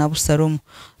ufatanyije na Abusalomu.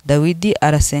 Dawidi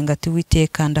arasenga ati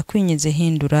Uwiteka ndakwinginze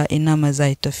hindura inama za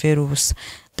Ahitofeli ubusa.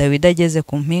 Dawidi ageze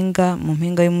mu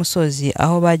mpinga y'umusozi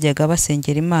aho bajyaga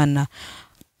basengera Imana,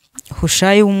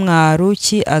 Hushayi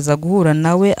w'umwaruki aza guhura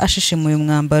nawe ashishimuye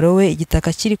umwambaro we,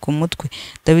 igitaka kiri ku mutwe.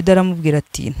 Dawidi aramubwira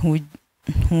ati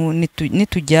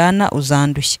nitujyana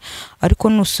uzandushya, ariko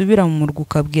nusubira mu murwa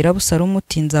ukabwira Abusalomu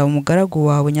uti nzaba umugaragu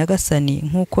wawe nyagasani,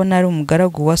 nk'uko nari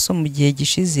umugaragu wa so mu gihe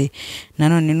gishize,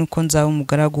 nanone nuko nzaba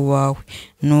umugaragu wawe.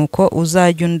 Nuko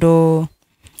uzajya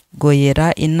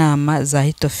undogoyera inama za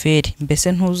Ahitofeli.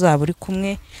 Mbese ntuzaba uri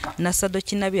kumwe na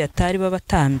Sadoki na Abiyatari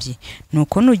b'abatambyi?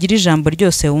 Nuko nugira ijambo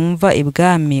ryose wumva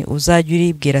ibwami, uzajya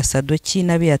uribwira Sadoki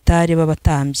na Abiyatari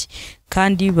b'abatambyi,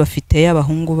 kandi bafite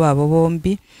abahungu babo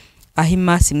bombi,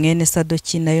 Ahimasi mwene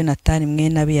Sadoki na Yonatani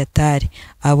mwene Abiyatari.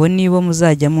 Abo nibo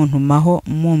muzajya muntumaho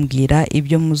mumbwira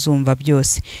ibyo muzumva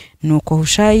byose. Nuko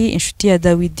Hushayi inshuti ya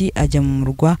Dawidi ajya mu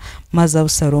murwa, maze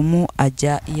Abusalomu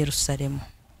ajya i Yerusalemu.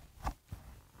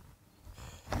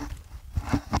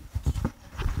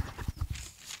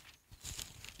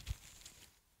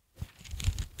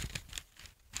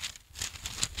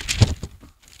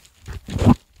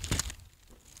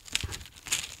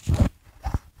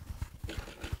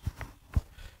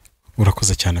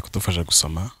 Urakoze cyane kudufasha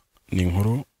gusoma. Ni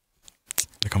inkuru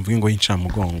reka mvuge ngo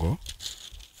y'incamugongo.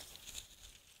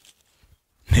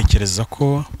 Ntekereza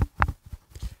ko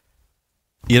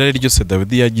irari ryose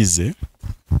Dawidi yagize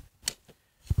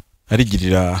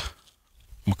arigirira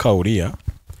muka Uriya,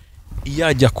 iyo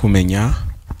ajya kumenya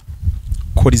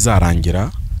ko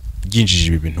rizarangira ryinjije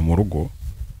ibi bintu mu rugo,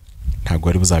 ntabwo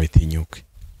ari buzabitinyuke.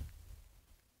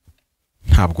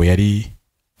 Ntabwo yari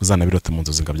uzanabirote mu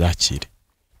nzozi ngo abyakire.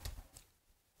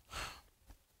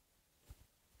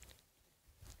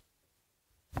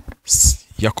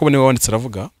 Yakobo niwe wanditse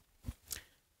aravuga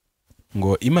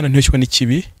ngo Imana ntiyoshywa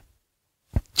n'ikibi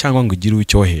cyangwa ngo igire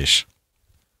ucyohesha,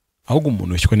 ahubwo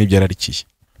umuntu yoshywa n'ibyo yararikiye,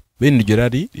 bene iryo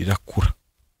rari rirakura,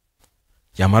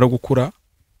 yamara gukura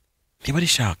niba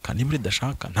rishaka niba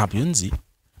ridashaka ntabyo nzi,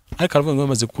 ariko aravuga ngo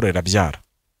bamaze gukura rirabyara.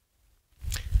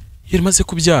 Iyo rimaze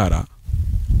kubyara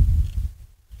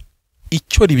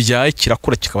icyo ribyaye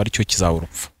kirakura kikaba ari cyo kizaba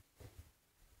urupfu.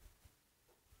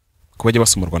 Kuba bajya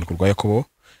basoma urwandiko rwa Yakobo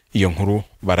iyo nkuru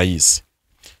barayizi.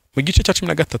 Mu gice cya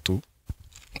 13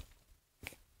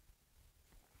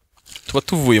 tuba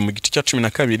tuvuye mu gice cya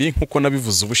 12 nkuko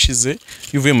nabivuze ubushize.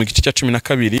 Bivuye mu gice cya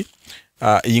 12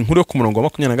 iyi nkuru yo ku murongo wa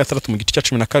 26 mu gice cya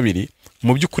 12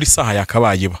 mu by'ukuri isaha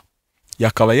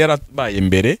yakaba yarabaye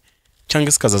mbere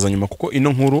cyangwa ikazaza nyuma, kuko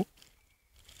ino nkuru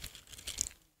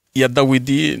ya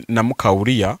Dawidi na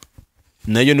Mukawuriya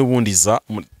nayo n'ubundi za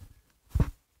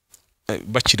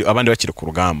abandi bakiri ku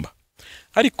rugamba.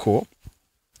 Ariko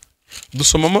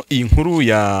dusomamo iyi nkuru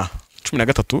ya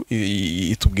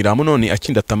 13 itubwira Amunoni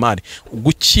akinda Tamari.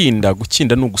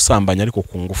 Gukinda ni ugusambanya ariko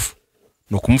ku ngufu,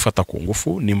 no kumufata ku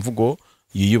ngufu, ni imvugo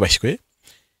yiyubashywe.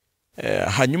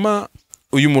 Hanyuma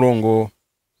uyu murongo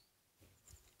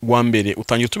wa mbere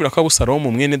utangiye tubira ko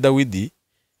Abusalomu mwene Dawidi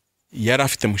yari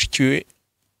afite mushiki we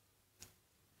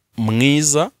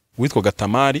mwiza witwaga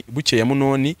Tamari. Bukeye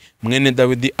Amunoni mwene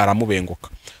Dawidi aramubenguka.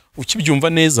 Ukibyumva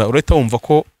neza urahita wumva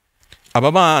ko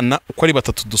aba bana uko ari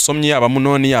batatu dusomye, yaba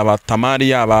Amunoni yaba Tamari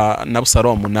yaba na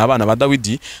Abusalomu ni abana ba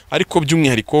Dawidi, ariko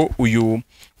by'umwihariko uyu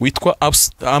witwa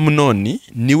Amunoni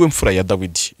niwe mfura ya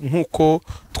Dawidi, nkuko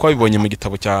twabibonye mu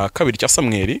gitabo cya 2 cya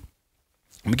Samweli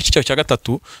mu gice cya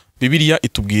 3. Bibiliya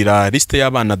itubwira liste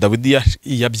y'abana Dawidi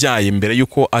yabyaye mbere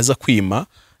yuko aza kwima.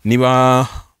 Niba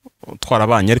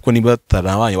twarabanye ariko niba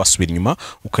tarabaye wasubira inyuma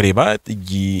ukareba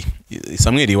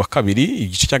Samweli wa 2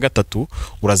 igice cya 3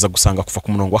 uraza gusanga kuva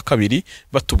ku murongo wa 2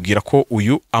 batubwira ko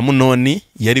uyu Amunoni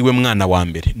yari we mwana wa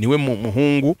mbere, niwe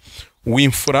muhungu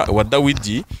w'imfura wa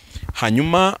Dawidi.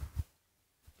 Hanyuma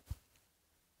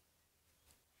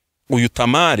uyu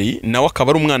Tamari nawe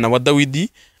akaba ari umwana wa Dawidi,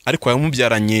 ariko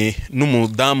yamubyaranye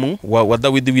n'umudamu wa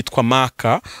Dawidi witwa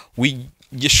Maka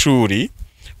w'Igeshuri.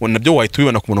 Nabyo wahita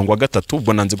ubibona ku murongo wa 3.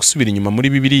 Ubwo nanze gusubira inyuma muri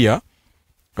Bibiliya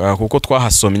kuko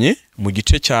twahasomye mu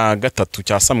gice cya 3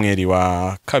 cya Samweli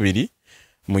wa 2.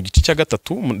 Mu gice cya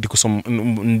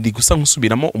 3 ndi gusa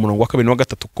nk'usubiramo umurongo wa 2 n'uwa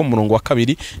 3, kuko umurongo wa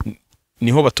 2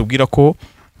 niho batubwira ko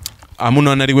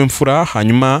Amunoni ari we mfura.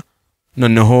 Hanyuma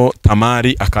noneho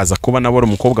Tamari akaza kuba nabo ari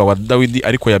umukobwa wa Dawidi,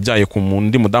 ariko yabyaye ku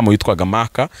mundi mudamu witwaga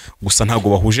Maka, gusa ntago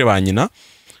bahuje ba nyina.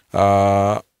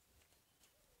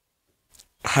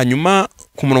 Hanyuma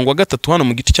ku murongo wa 3 hano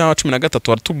mu gice cya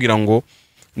 13 aratubwira ngo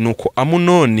nuko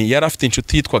Amunoni yari afite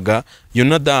inshuti yitwaga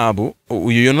Yonadabu.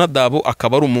 Uyu Yonadabu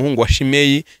akaba ari umuhungu wa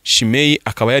Shimeyi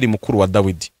akaba yari mukuru wa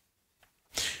Dawidi.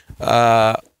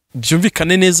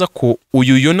 Byumvikane neza ko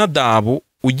uyu Yonadabu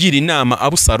ugira inama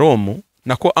Abusalomu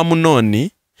nako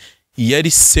Amunoni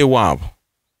yari se wabo.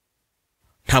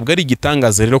 Ntabwo ari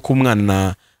igitangaza rero ko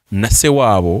umwana na se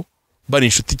wabo bari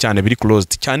inshuti cyane, biri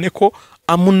closed cyane, ko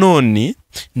Amunoni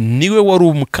niwe wari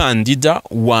umukandida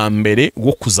wa mbere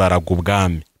wo kuzaraga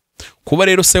ubwami. Kuba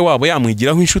rero se wabo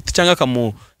yamwigiraho inshuti cyangwa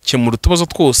akamukemura utubazo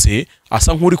twose,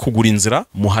 asa nk'uri kugura inzira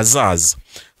mu hazaza.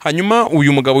 Hanyuma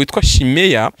uyu mugabo witwa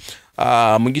Shimeya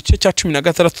mu gice cya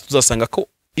 16 tuzasanga ko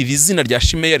iri zina rya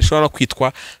Shimeya rishobora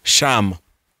kwitwa Shama.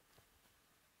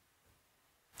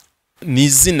 Ni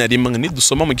izina rimwe.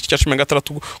 Nidusoma mu gice cya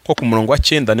 16 ko ku murongo wa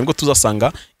 9 nibwo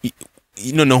tuzasanga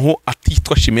noneho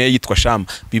atitwa Shimeya yitwa Shama.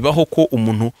 Bibaho ko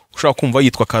umuntu ushobora kumva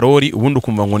yitwa Karori ubundi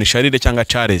ukumva ngo ni Sharire cyangwa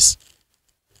Charles,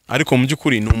 ariko mu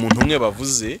by'ukuri ni umuntu umwe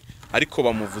bavuze, ariko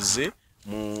bamuvuze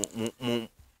mu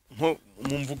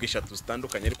mvugo 3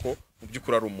 zitandukanye, ariko mu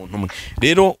by'ukuri ari umuntu umwe.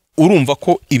 Rero urumva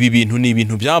ko ibi bintu ni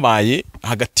ibintu byabaye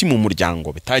hagati mu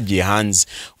muryango bitagiye hanze.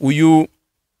 Uyu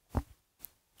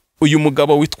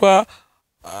mugabo witwa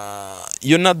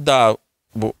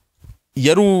Yonadabu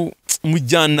yari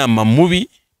umujyanama mubi.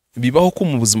 Bibaho ko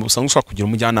mu buzima busanzwe ushobora kugira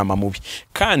umujyanama mubi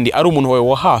kandi ari umuntu wawe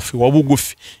wa hafi wa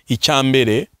bugufi.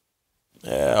 Icyambere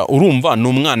urumva ni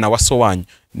umwana wa so wanyu,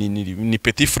 ni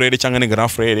petit frère cyangwa ni grand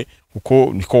frère,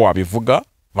 kuko niko wabivuga,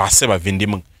 base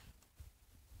bavindimwe.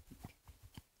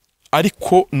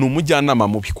 Ariko ni umujyanama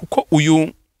mubi, kuko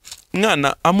uyu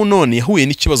mwana Amunoni yahuye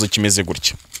n'ikibazo kimeze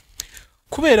gutya.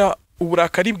 Kubera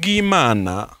uburakari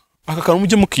bw'Imana, aka kantu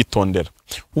mujye mukitondera.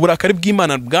 Uburakari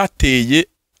bw'Imana bwateye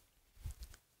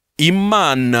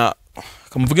Imana,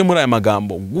 kamuvuge muri aya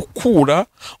magambo, gukura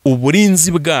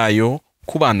uburinzi bwayo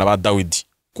ku bana ba Dawidi.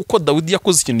 kuko Dawidi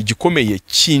yakoze ikintu gikomeye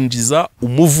cyinjiza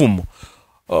umuvumo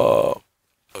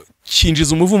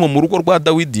cyinjiza umuvumo mu rugo rwa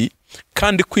Dawidi,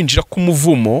 kandi kwinjira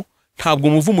k'umuvumo ntabwo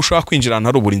umuvumo ushobora kwinjira ahantu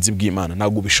hari uburinzi bw'Imana,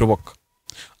 ntabwo bishoboka.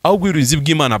 Ahubwo uburinzi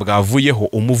bw'Imana bwavuyeho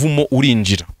umuvumo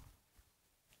urinjira.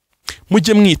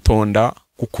 Mujye mwitonda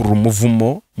gukurura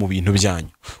umuvumo mu bintu byanyu.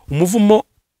 Umuvumo,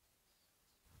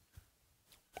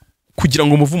 kugira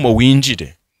ngo umuvumo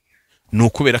winjire ni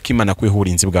ukubera ko Imana yakwiyeho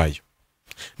uburinzi bwayo.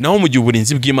 Naho mu gihe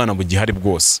uburinzi bw'Imana bugihari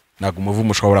bwose ntabwo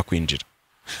umuvumo ushobora kwinjira.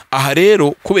 Aha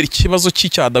rero kubera ikibazo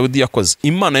cy'icyaha Dawidi yakoze,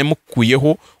 Imana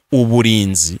yamukuyeho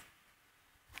uburinzi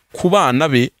ku bana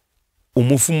be,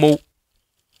 umuvumo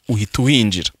uhita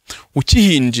uhinjira.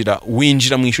 Ukihinjira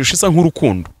winjira mu ishusho isa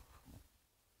nk'urukundo,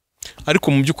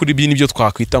 ariko mu by'ukuri ibi nibyo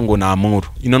twakwita ngo ni amuru.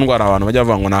 Ino ndwara abantu bajya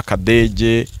bavuga ngo ni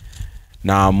akadege,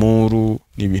 ni amuru,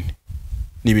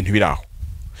 n'ibintu biri aho.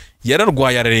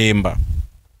 Yararwaye araremba,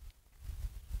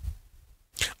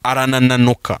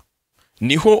 aranananuka.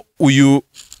 Niho uyu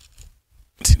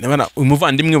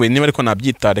umuvandimwe we, niba ariko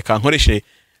nabyita, reka nkoreshe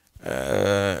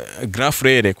grand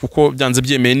frère kuko byanze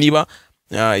byemeye, niba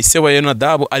ise wa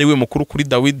Yonadabu ari we mukuru kuri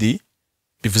Dawidi,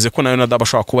 bivuze ko na Yonadabu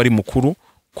ashobora kuba ari mukuru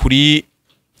kuri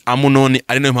Amunoni,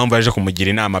 ari nayo mpamvu yaje kumugira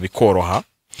inama bikoroha.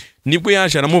 Nibwo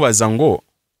yaje aramubaza ngo,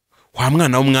 wa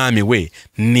mwana w'umwami we,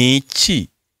 ni iki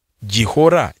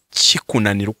gihora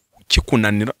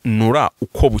kikunanira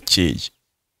uko bukeye?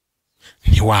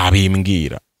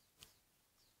 Ntiwabimbwira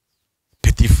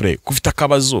petit frère, kufite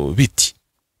akabazo biti?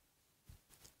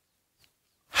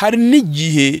 Hari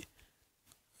n'igihe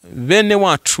bene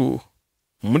wacu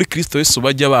muri Kristo Yesu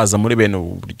bajya baza muri bene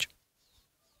ubu buryo,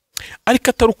 ariko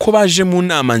atari uko baje mu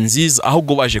nama nziza,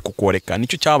 ahubwo baje kukoreka.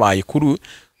 Nicyo cyabaye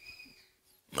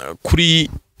kuri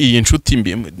iyi nshuti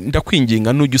mbi.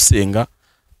 Ndakwinginga n'ujya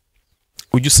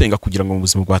usenga kugira ngo mu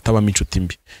buzima bwatabamo inshuti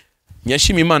mbi.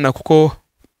 Nyashima Imana kuko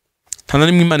tana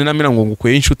rimwe Imana namira ngo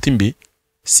ngukweye inshuti mbi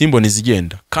simbone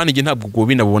zigenda, kandi nge ntabwo ubwo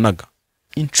binabonaga.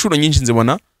 Inshuro nyinshi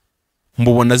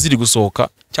mbubona ziri gusohoka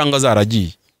cyangwa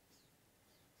zaragiye.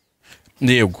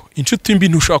 Yego, inshuti mbi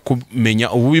ntushaka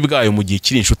kumenya ububi bwayo mu gihe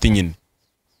kiri inshuti nyine.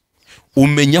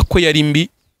 Umenya ko yari mbi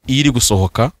iri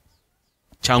gusohoka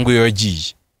cyangwa iyo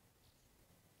yagiye.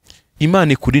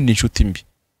 Imana ikurinda inshuti mbi,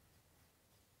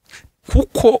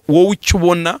 kuko wowe icyo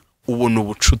ubona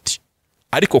ubucuti,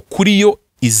 ariko kuri yo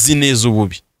izi neza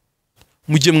ububi.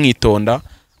 Mujye mwitonda.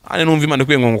 Ane numva Imana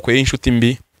ikwiye ngo ngukweye inshuti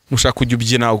mbi, nushaka kujya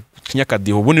ubyina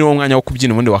kinyakadiho, ubu ni wo mwanya wo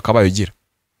kubyina ubundi wakabaye ugira,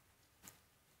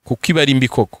 kuko iba ari mbi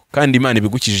koko, kandi Imana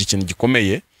ibigukijije ikintu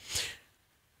gikomeye.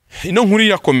 Ino nkuru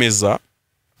irakomeza,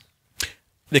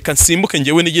 reka nsimbuke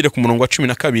ngewe nigere ku murongo wa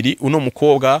 12. Uno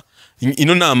mukobwa,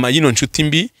 ino nama y'ino nshuti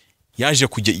mbi yaje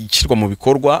kujya ikirwa mu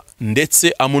bikorwa,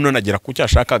 ndetse Amunoni agera ku cyo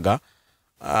ashakaga.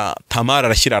 Tamara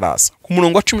arashyira araza. Ku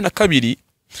murongo wa 12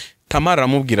 Tamara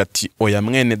aramubwira ati, oya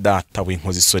mwene data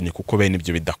w'inkozi isoni, kuko bene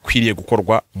ibyo bidakwiriye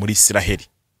gukorwa muri Isiraheli.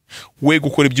 We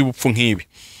gukora iby'ubupfu nk'ibi.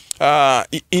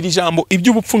 Iri jambo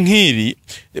iby'ubupfu nk'iri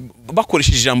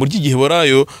bakoresheje ijambo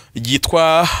ry'igiheburayo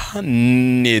ryitwa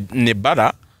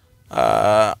nebara,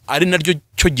 ari naryo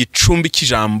cyo gicumbi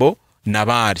cy'ijambo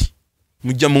nabari.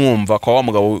 Mujya mwumva kwa wa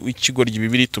mugabo w'ikigo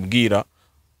ry'Ibibiri tubwira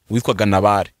witwaga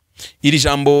Nabari. Iri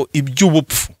jambo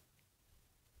iby'ubupfu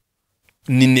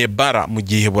ni nebara mu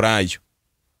giheburayo,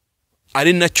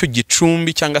 ari nacyo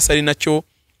gicumbi cyangwa se ari nacyo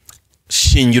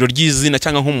shingiro ry'izina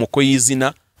cyangwa nk'umuko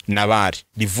y'izina Nabari.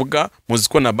 Rivuga, muzi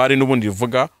ko Nabari n'ubundi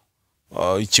rivuga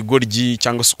ikigoryi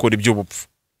cyangwa se ukora iby'ubupfu.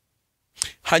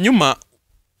 Hanyuma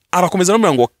arakomeza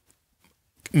aramubwira ngo,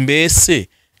 mbese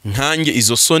nkanjye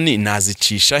izo soni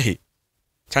nazicisha he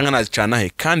cyangwa nazicana he,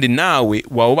 kandi nawe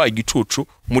waba ubaye igicucu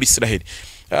muri Isiraheli.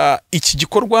 Iki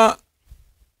gikorwa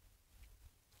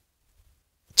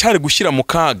cyari gushyira mu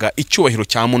kaga icyubahiro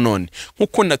cya Amunoni,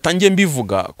 nkuko natangiye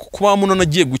mbivuga. Kuba Amunoni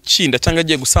agiye gukinda cyangwa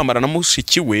agiye gusambana na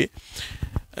mushiki we,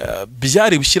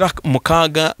 byari gushyira mu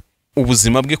kaga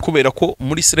ubuzima bwe, kubera ko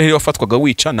muri Isiraheli wafatwaga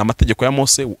wica na amategeko ya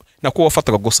Mose, nako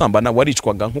wafatwaga gusambana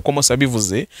waricwaga nkuko Mose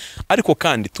yabivuze. Ariko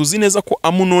kandi tuzi neza ko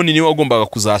Amunoni niwe wagombaga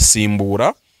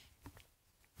kuzasimbura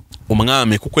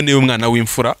umwami, kuko niwe mwana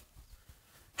w'imfura.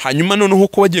 Hanyuma noneho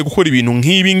ko bagiye gukora ibintu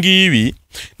nk'ibi ngibi,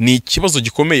 ni ikibazo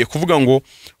gikomeye. Kuvuga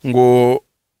ngo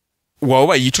waba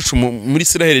ubaye igicucu muri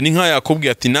Isiraheli, ni nka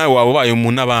yakubwiye ati nawe waba ubaye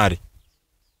umunabare.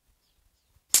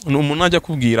 Umuntu ajya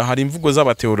kubwira, hari imvugo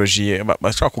z'abateolojiye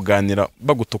bashaka kuganira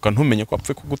bagutuka ntumenye ko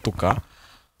apfe kugutuka.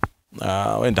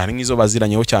 Wenda hari nk'izo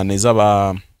baziranyeho cyane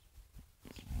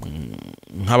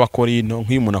nk'abakorinto,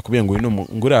 nk'iyo umuntu akubwiye ngo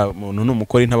ngura umuntu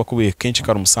n'umukorinto abakubiye kenshi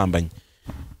ko ari umusambanyi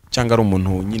cyangwa ari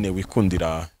umuntu nyine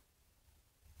wikundira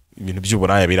ibintu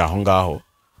by'uburaya biri aho ngaho.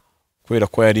 kubera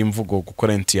ko yari imvugo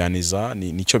gukorentiyaniza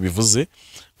nicyo bivuze.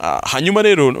 Hanyuma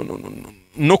rero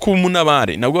no kuba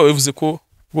umunabare nabwo bivuze ko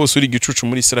bose uri igicucu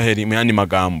muri Isiraheli mu yandi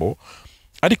magambo.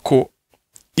 Ariko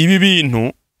ibi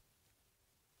bintu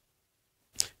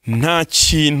nta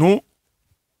kintu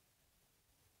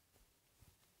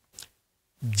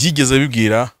byigeze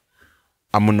bibwira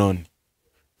Amunoni,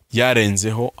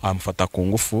 yarenzeho amufata ku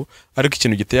ngufu. Ariko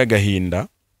ikintu giteye agahinda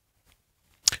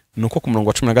nuko ku murongo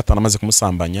wa 15 amaze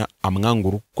kumusambanya amwanga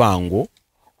urwango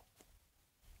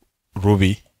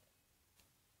rubi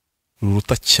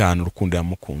ruruta cyane urukundo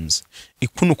yamukunze.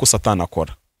 Iku nuko Satani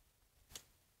akora,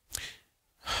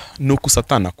 nuko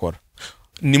Satani akora.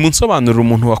 Ni munsobanurira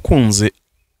umuntu wakunze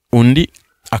undi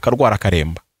akarwara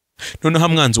akaremba, noneho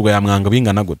amwanze ubwo yamwanga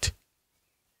bingana gute?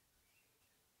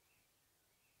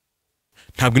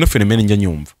 Ntabwo ino fenomene njya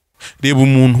nyumva. Reba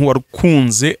umuntu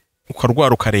wakunze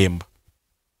ukarwara ukaremba,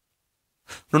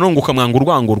 noneho ukamwanga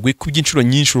urwango rwikubye inshuro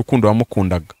nyinshi urukundo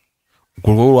wamukundaga,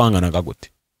 ubwo wowe wanganaga gute?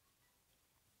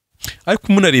 Ariko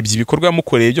umuntu arebye ibikorwa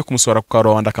yamukoreye byo kumusohora ku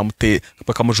karubanda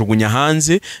bakamujugunya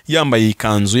hanze yambaye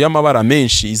ikanzu y'amabara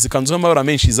menshi. Izi kanzu y'amabara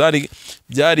menshi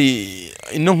byari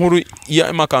ino nkuru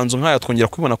y'amakanzu nk'aya twongera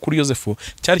kubibona kuri Yosefu,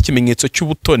 cyari ikimenyetso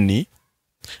cy'ubutoni,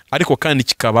 ariko kandi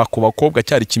kikaba ku bakobwa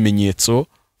cyari ikimenyetso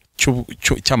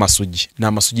cy'amasugi. Ni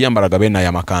amasugi yambaraga bene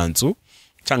aya makanzu,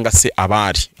 cyangwa se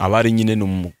abari nyine ni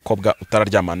umukobwa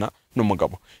utararyamana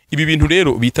n'umugabo. Ibi bintu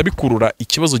rero bita bikurura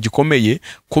ikibazo gikomeye,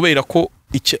 kubera ko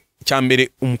cyambere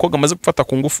umukobwa amaze gufata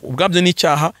ku ngufu ubwabyo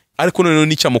n'icyaha, ariko noneho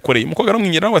n'icyamukoreye. Umukobwa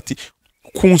aramwinyiraho ati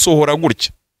kunsohora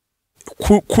gutya,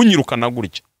 kunyirukana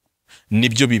gutya,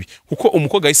 nibyo bibi. Kuko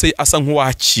umukobwa yise asa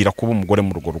nk'uwakira kuba umugore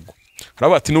mu rugo rugo.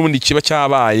 Haraba ati n'ubundi kiba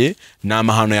cyabaye ni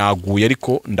amahano yaguye,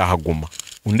 ariko ndahaguma.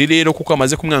 Undi rero kuko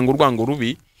amaze kumwanga urwango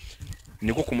rubi,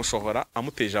 niko kumusohora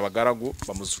amuteje abagaragu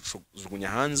bamujugunya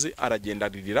hanze. Aragenda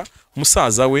aririra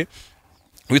umusaza we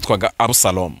witwaga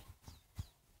Abusalomu.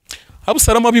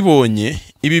 Abusalomu abibonye,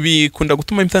 ibi bikunda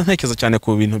gutuma ntekereza cyane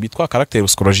ku bintu bitwa caractère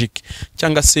psychologique,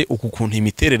 cyangwa se ukuntu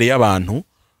imiterere y'abantu,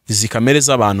 izi kamere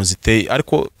z'abantu ziteye.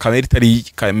 Ariko kamere itari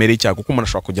kamere y'icyaha, kuko umuntu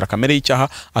ashobora kugira kamere y'icyaha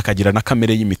akagira na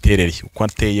kamere y'imiterere, uko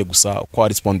ateye gusa, uko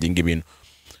responding ibintu.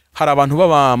 Hari abantu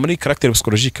baba muri caractère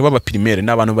psychologique baba primaire,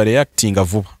 n'abantu bareactinga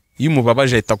vuba. Iyo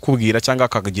umubabaje ahita akubwira cyangwa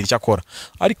akagira icyo akora.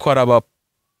 Ariko hari aba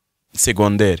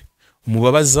secondaire,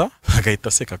 umubabaza agahita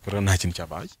aseka akora nta kintu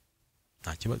cyabaye,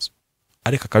 nta kibazo,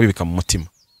 ariko akabibika mu mutima.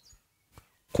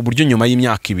 Ku buryo nyuma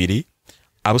y'imyaka 2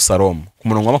 Abusalomu ku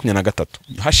murongo wa 23,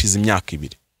 hashize imyaka 2,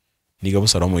 ni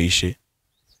Abusalomu yishe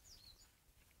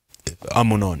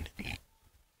Amunoni.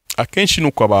 Akenshi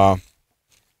nuko aba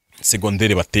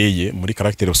secondaire bateye muri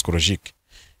caractère psychologique,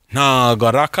 ntago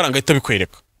arakaranga ahita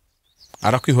bikwereka,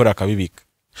 arakwihora akabibika.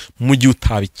 Mu gihe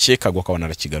utabikeka ukabona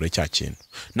arakigaro cya kintu.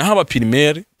 Naho aba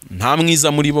primaire nta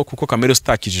mwiza muri bo, kuko kamere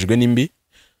zitakijijwe n'imbi,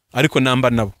 ariko namba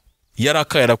nabo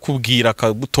yarakaye arakubwira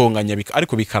akagutonganya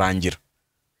ariko bikarangira.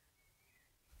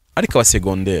 Ariko aba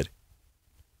secondaire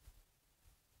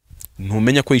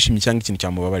ntumenya ko yishimye cyangwa ikintu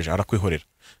cyamubabaje, arakwihorera.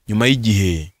 Nyuma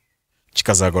y'igihe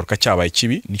kikazagaruka cyabaye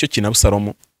kibi. Nicyo kintu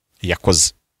Abusalomu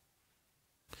yakoze.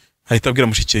 Ahita abwira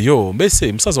mushiki, yo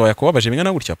mbese musaza wawe yakubabaje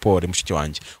bingana gutya? Pole mushiki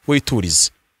wanjye, wowe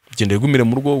iturize, genda gumire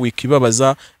mu rugo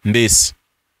wikibabaza. Mbese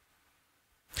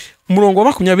umurongo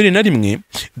wa 21,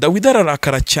 Dawidi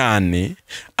ararakara cyane.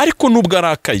 Ariko nubwo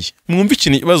arakaye, mwumva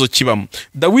ikintu ikibazo kibamo.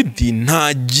 Dawidi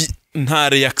nta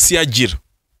reaction agira,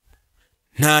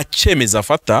 nta cemeza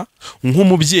afata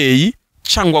nk'umubyeyi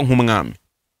cyangwa nk'umwami,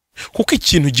 kuko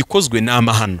ikintu gikozwe ni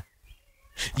amahano.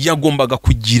 Yagombaga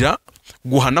kugira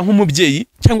guhana nk'umubyeyi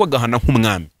cyangwa gahana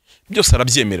nk'umwami, byose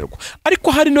arabyemererwa.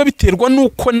 Ariko hari no biterwa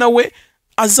nuko nawe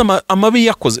azama amabi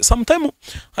yakoze. Sometime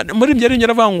muri byari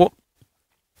nyaravuga ngo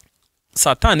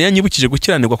Satani yanyibukije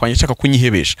gukiranirwa kwanye nshaka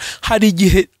kunyihebesha. Hari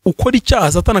igihe ukora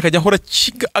icyaha Satani akajya ahora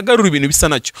agarura ibintu bisa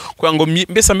nacyo, kugira ngo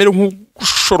mbese amere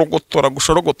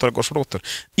gushorogotora.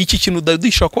 Iki kintu Dawidi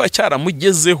ashobora kuba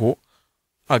cyaramugezeho,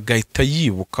 agahita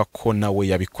yibuka ko nawe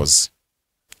yabikoze.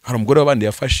 Hari umugore w'abandi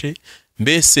yafashe,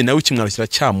 mbese nawe ikimwaro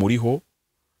kiracyamuriho,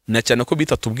 na cyane ko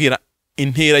bitatubwira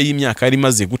intera y'imyaka yari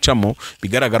maze gucamo,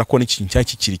 bigaragara ko n'ikintu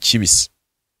cyakikiri kibisi,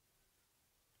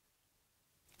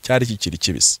 cyari kikiri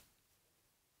kibisi.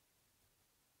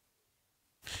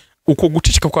 Uko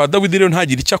gucicika kwa Dawidi rero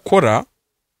ntagira icyo akora,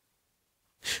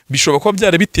 bishobora kuba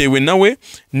byari bitewe nawe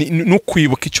no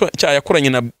kwibuka icyo cyayakoranye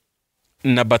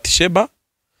na Batisheba,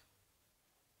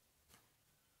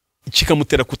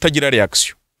 kikamutera kutagira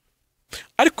reaction.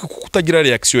 Ariko kutagira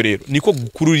reaction rero niko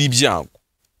gukurura ibyago,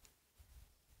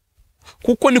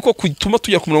 kuko niko kutuma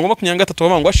tujya ku murongo wa 23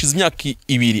 bavuga ngo hashize imyaka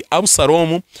 2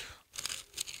 Abusalomu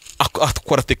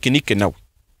akora tekinike nawe.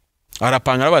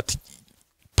 arapanga bati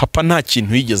papa nta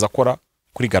kintu yigeze akora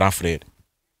kuri grand frère,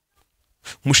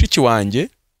 mushiki wanjye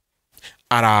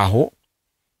araho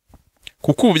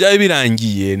kuko ubu byari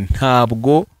birangiye,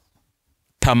 ntabwo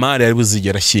Tamari yari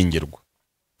buzigera ashyingirwa.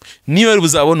 Niba yari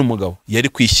buzabona umugabo yari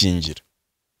kwishyingira.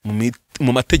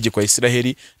 Mu mategeko ya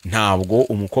Isiraheli ntabwo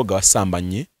umukobwa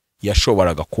wasambanye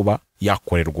yashoboraga kuba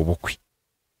yakorerwa ubukwe,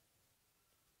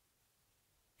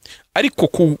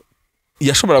 ariko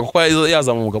yashoboraga kuba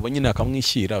yaza mu mugabo nyine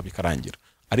akamwishyira bikarangira,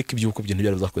 ariko iby'uko byo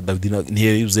ntibyari bizakora. David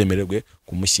ntiyari uzemererwe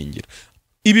kumushyingira.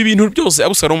 Ibi bintu byose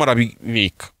Abusalomu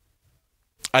arabibika,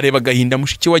 areba agahinda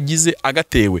mushiki wagize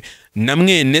agatewe na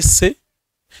mwene se,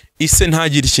 ise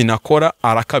ntagire ikintu akora,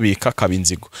 arakabika kaba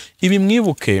inzigo. Ibi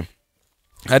mwibuke,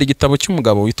 hari igitabo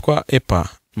cy'umugabo witwa Epa,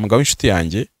 umugabo w'inshuti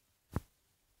yanjye,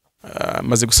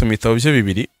 maze gusoma ibitabo bye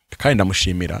bibiri kandi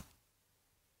ndamushimira.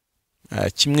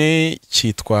 Kimwe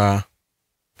cyitwa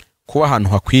kuba ahantu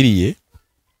hakwiriye,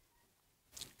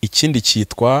 ikindi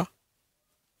cyitwa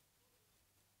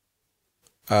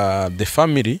the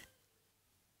family,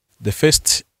 the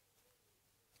first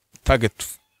target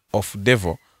of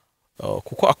devil.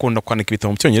 Kuko akunda kwandika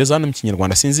ibitabo mu cyongereza no mu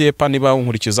kinyarwanda, sinzi Epa niba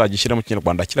nkurikiye uzagishyira mu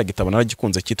kinyarwanda. Kira gitabo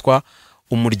naragikunze, cyitwa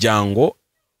Umuryango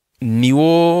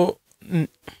niwo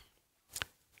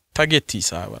target.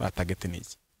 Isaba target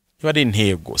niki niba ari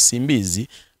intego simbizi,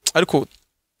 ariko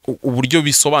uburyo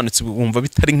bisobanutse bumva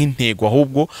bitari nk'intego,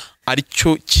 ahubwo ari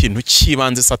cyo kintu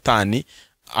kibanze Satani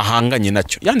ahanganye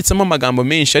nacyo. Yanditsemo amagambo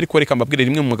menshi, ariko reka mbabwire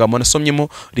rimwe mu magambo nasomyemo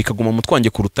rikaguma mu twange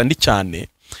kuruta ndi cyane.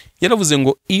 Yaravuze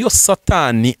ngo iyo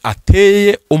Satani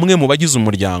ateye umwe mu bagize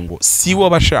umuryango, si wo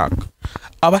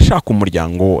abashaka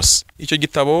umuryango wose. Icyo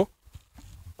gitabo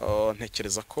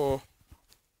ntekereza ko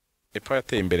Epa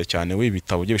yateye imbere cyane.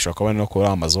 W'ibitabo bye bishobora kuba no kuri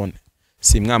Amazon.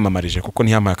 Simwamamarije kuko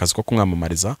ntiyamaye akazi ko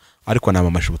kumwamamariza, ariko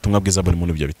namamaje ubutumwa bwiza buri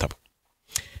muri ibyo bitabo.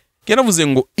 Yaravuze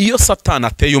ngo iyo Satani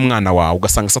ateye umwana wawe,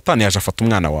 ugasanga Satani yaje afata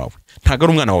umwana wawe, ntago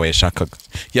ari umwana wawe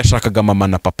yashakaga mama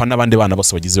na papa n'abandi bana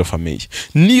bose bagize iyo famille.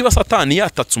 Niba Satani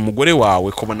yatatse umugore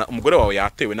wawe, kubona umugore wawe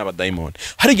yatewe n'abadayimoni,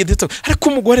 hari igihe ariko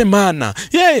umugore mana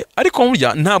ariko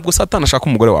murya, ntabwo Satani ashaka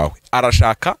umugore wawe,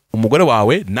 arashaka umugore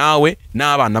wawe nawe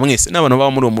n'abana mwese n'abantu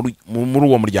baba muri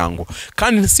uwo muryango.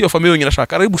 Kandi si iyo famille yonyine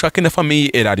ashaka, ari bushake na famille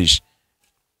erarije.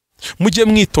 Mujye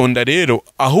mwitonda rero,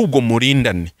 ahubwo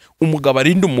murindane. Umugabo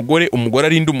arinda umugore, umugore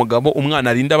arinda umugabo, umwana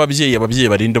arinda ababyeyi, ababyeyi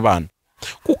barinda abana.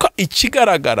 Kuko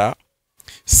ikigaragara,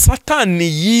 Satani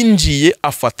yinjiye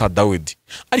afata Dawidi.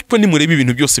 Ariko nimurebe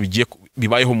ibintu byose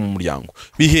bibayeho mu muryango,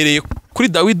 bihereye kuri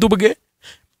Dawidi ubwe,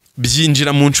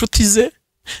 byinjira mu nshuti ze,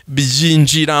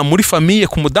 byinjira muri famille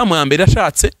ku mudamu ya mbere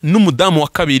yashatse n'umudamu wa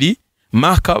kabiri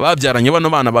Maka, babyaranye bano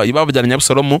bana babyaranye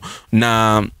Abusalomu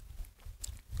na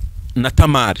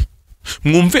Tamari.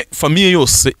 Mwumve famille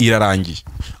yose irarangiye.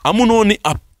 Amunoni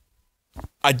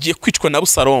agiye kwicwa na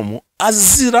Abusalomu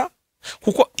azira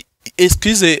kuko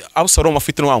excuse Abusalomu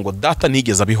afite n'wango data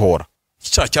nigeze abihora,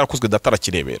 icyaha cyarakozwe data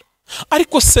arakirebera,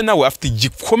 ariko se nawe afite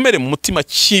igikomere mu mutima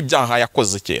cy'ibyaha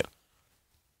yakoze kera.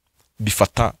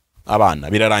 Bifata abana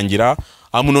birarangira,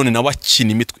 Amunoni nawe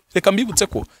akina imitwe. Reka mbibutse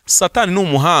ko Satani ni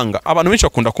umuhanga. Abantu benshi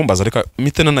bakunda kumbaza, reka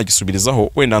mitena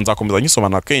nagisubirizaho, wenda nzakomeza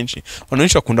nyisobanura kenshi. Abantu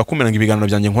benshi bakunda kumena ngo ibiganiro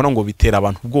byanjye nkora ngo bitera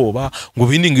abantu ubwoba, ngo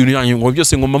bindinga ibintu yanjye ngo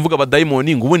byose ngo mvuga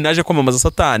abadayimoni, ngo ubundi naje kwamamaza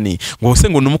Satani, ngo se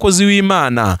ngo ni umukozi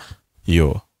w'Imana.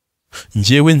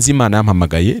 Njyewe nzi Imana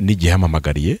yampamagaye n'igihe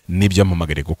yampamagariye n'ibyo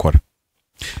yampamagariye gukora.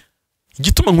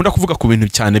 Igituma nkunda kuvuga ku bintu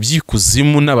cyane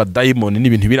by'ikuzimu n'abadayimoni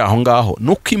n'ibintu biri aho ngaho,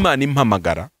 nuko Imana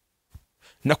impamagara.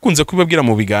 Nakunze kubabwira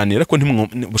mu biganiro, ariko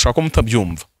ntimushaka ko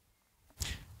mutabyumva.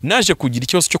 Naje kugira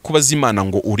ikibazo cyo kubaza Imana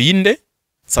ngo urinde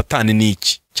Satani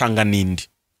niki cyangwa nindi.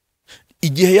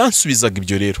 Igihe yansubizaga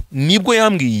ibyo rero, nibwo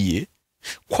yambwiye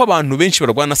ko abantu benshi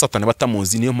barwana na Satani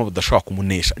batamuzi, niyo mpamvu badashobora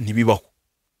kumunesha. Ntibibaho.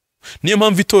 Niyo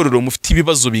mpamvu itorero mufite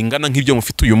ibibazo bingana nk'ibyo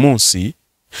mufite uyu munsi,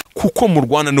 kuko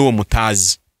murwana n'uwo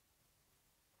mutazi.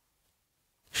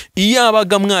 Iyo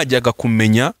abaga mwajyaga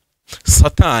kumenya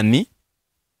Satani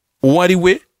uwo ari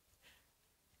we,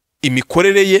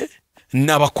 imikorere ye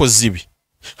n'abakozi be,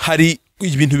 hari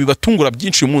ibintu bibatungura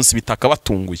byinshi uyu munsi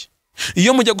bitakabatunguye.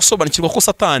 Iyo mujya gusobanukirwa ko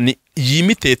Satani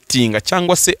yimitetinga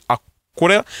cyangwa se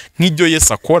akora nk'ibyo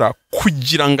Yesu akora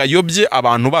kugira ngo ayobye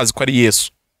abantu bazi ko ari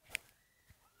Yesu,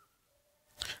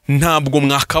 ntabwo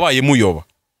mwakabaye muyoba.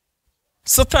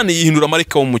 Satani yihindura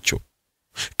marayika w'umucyo,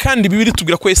 kandi Bibiliya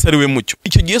itubwira ko Yesu ari we mucyo.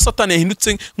 Icyo gihe Satani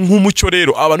yahindutse nk'umucyo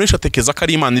rero, abantu benshi batekereza ko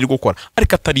ari Imana iri gukora,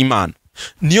 ariko atari Imana.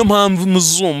 Niyo mpamvu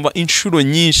muzumva inshuro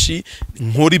nyinshi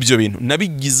nkora ibyo bintu.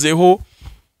 Nabigizeho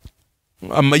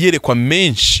amayerekwa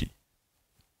menshi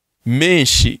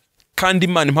kandi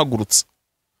Imana impagurutsa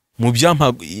mu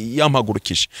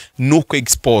byampagurukije nuko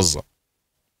expose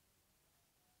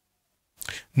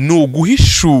ni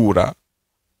uguhishura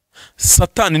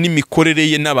Satani n'imikorere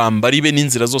ye n'abambari be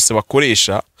n'inzira zose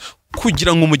bakoresha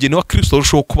kugira ngo umugeni wa Kristo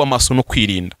arusheho kuba maso no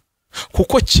kwirinda.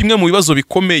 Kuko kimwe mu bibazo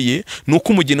bikomeye ni uko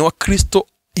umugeni wa Kristo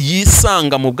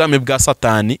yisanga mu bwami bwa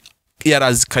Satani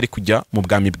yarazi kari kujya mu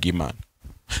bwami bw'Imana.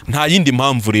 Nta yindi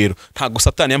mpamvu rero, ntago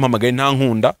Satani yampamagaye nta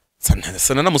nkunda,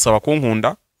 sana namusaba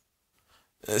kunkunda,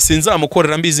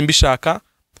 sinzamukorera mbizi mbishaka,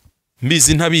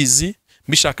 mbizi ntabizi,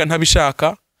 mbishaka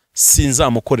ntabishaka,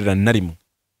 sinzamukorera na rimwe.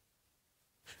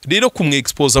 Rero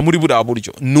kumwexposa muri buriya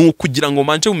buryo ni ukugira ngo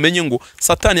manje mumenye ngo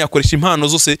Satani yakoresha impano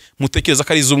zose mutekereza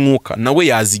ko ari iz'umwuka, nawe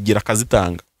yazigira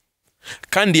akazitanga,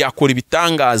 kandi yakora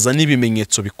ibitangaza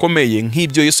n'ibimenyetso bikomeye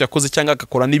nk'ibyo Yesu yakoze cyangwa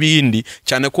agakora n'ibindi,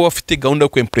 cyane ko afite gahunda yo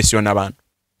kwimpressiona abantu.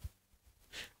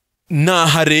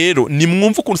 Naha rero ni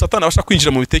mwumva ukuntu Satani abasha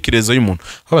kwinjira mu bitekerezo y'umuntu.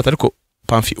 Haba ariko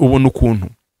Pamfi ubona ukuntu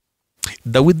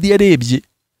Dawidi yarebye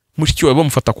mushiki we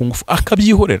bamufata ku ngufu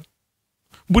akabyihorera.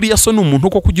 Buriya so ni umuntu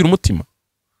uko kugira umutima.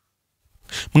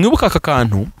 Mwibuka aka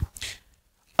kantu,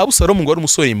 Abusalomu ngo ari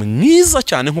umusore mwiza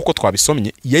cyane nkuko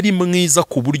twabisomye, yari mwiza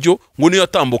ku buryo ngo niyo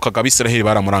yatambukaga Abisiraheli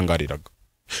baramurangariraga.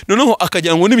 Noneho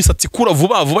akagira ngo n'imisatsi kura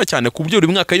vuba vuba cyane ku buryo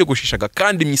buri mwaka yogoshishaga,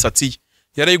 kandi imisatsi ye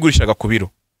yarayigurishaga ku biro.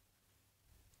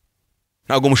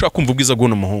 Ntago mushaka kumva ubwiza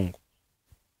bw'uno muhungu,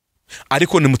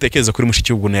 ariko nimutekereza kuri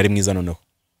mushiki w'ubwo yari mwiza. Noneho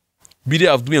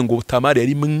Bibiliya yavuye ngo Tamari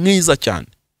yari mwiza cyane,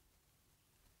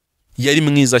 yari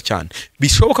mwiza cyane.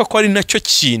 Bishoboka ko ari nacyo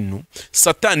kintu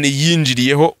Satani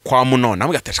yinjiriyeho kwa Munoni,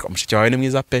 amugateshaka mushiki wawe ni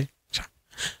mwiza pe,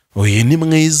 oye ni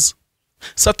mwiza.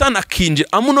 Satani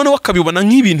akinjira Amunoni wakabibona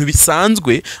nk'ibintu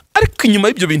bisanzwe, ariko inyuma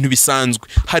y'ibyo bintu bisanzwe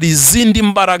hari izindi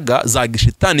mbaraga za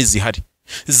gishitani zihari,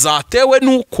 zatewe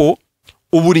nuko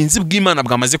uburinzi bw'Imana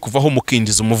bwamaze kuvaho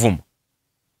mukinjiza umuvumo.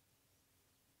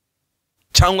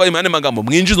 Cyangwa imane magambo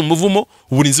mwinjiza umuvumo,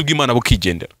 uburinzi bw'Imana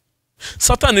bukigendera.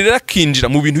 Satani rero akinjira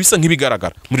mu bintu bisa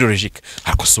nk'ibigaragara muri logique,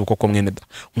 ariko suko ko mwene da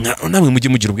namwe mujye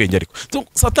mugira ubwenge. Ariko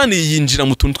Satani yinjira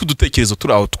mu tuntu tw'udutekerezo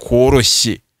turaho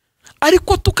tworoshye,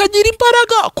 ariko tukagira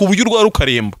imbaraga ku buryo urwara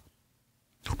ukaremba.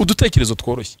 Udutekerezo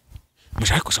tworoshye,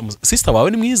 mushaka ko sister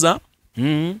wawe ni mwiza,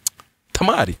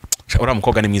 Tamari uriya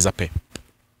mukobwa ni mwiza pe,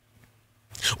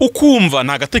 ukumva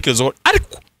nta gatekerezo.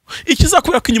 Ariko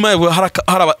ikizakubera ko inyuma yawe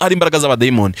hari imbaraga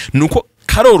z'abadayimoni, nuko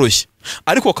karoroshye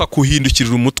ariko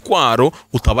kakuhindukirira umutwaro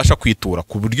utabasha kwitura,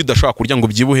 ku buryo udashobora kurya ngo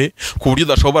byibuhe, ku buryo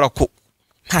udashobora ko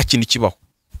nta kintu kibaho.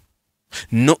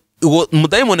 No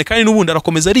umudayimoni kandi n'ubundi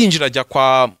arakomeza arinjira ajya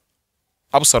kwa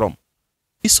Abusalomu.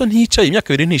 Iso ntiyicaye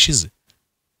imyaka 2 ntishize.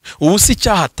 Ubu si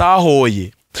cyaha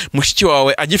tahoye mushiki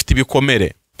wawe agifite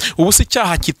ibikomere, ubu si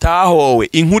cyaha kitahowe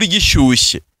inkuru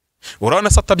igishyushye, urabona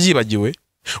se atabyibagiwe.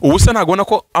 Ubu se ntagona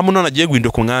ko Amunoni agiye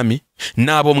guhinduka umwami,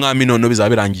 nabo mwami none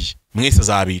bizabirangiye mwese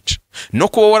zabica. No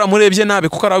kuba waramurebye nabe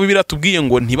kuko arabi biratubwiye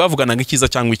ngo ntibavuganaga ikiza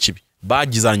cyangwa ikibi,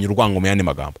 bagizanye urwango mu yandi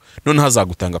magambo, none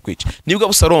hazagutanga kwica. Nibwo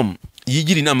Abusalomu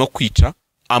yigira inama yo kwica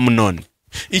Amunoni.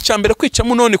 Icyambere kwica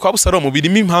Amunoni kwa Abusalomu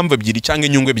birimo impamvu ebyiri cyangwa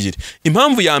inyungu ebyiri.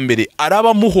 Impamvu ya mbere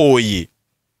araba muhoye,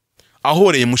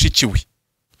 ahoreye mushiki we.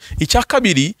 Icya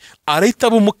kabiri arahita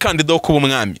aba umukandida wo kuba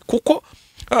umwami, kuko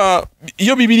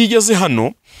iyo Bibiliya igeze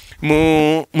hano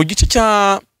mu gice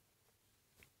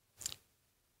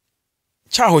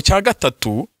cyaho cya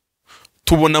gatatu,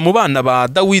 tubona mu bana ba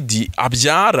Dawidi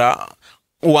abyara,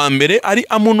 uwa mbere ari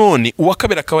Amunoni, uwa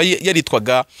kabiri akaba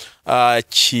yaritwaga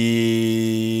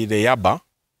Kireyaba,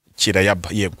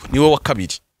 yego niwe wa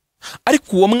kabiri.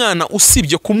 Ariko uwo mwana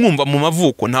usibye kumwumva mu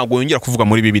mavuko ntago yongera kuvuga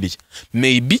muri Bibiliya.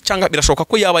 Maybe cyangwa birashoboka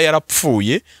ko yaba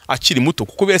yarapfuye akiri muto,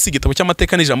 kuko birasi igitabo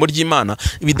cy'amateka n'ijambo ry'Imana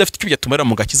ibidafite icyo byatumara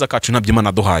mu gakiza kacu ntabyo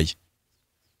Imana duhaye.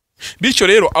 Bityo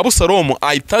rero Abusalomu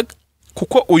ahita,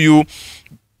 kuko uyu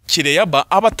Kireyaba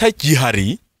aba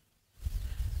atagihari,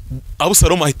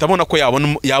 Abusalomu ahita abona ko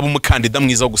yaba umukandida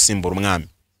mwiza wo gusimbura umwami.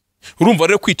 Urumva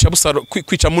rero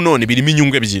kwica Amunoni birimo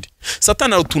inyungu ebyiri.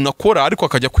 Satani arutunakora ariko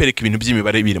akajya kwereka ibintu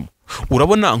by'imibare birimo.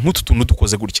 Urabona nk'utu tuntu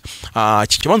dukoze gutya,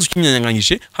 iki kibanzo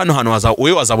cy'imyanyanganyije hano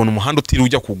wowe wazabona umuhanda utiri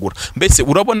ujya kugura. Mbese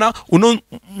urabona uno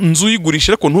nzu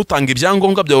yigurisha, ariko ntutange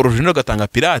ibyangombwa bya original gatanga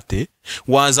pirate,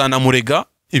 wazanamurega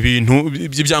ibintu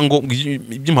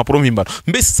by'impapuro mpimbano.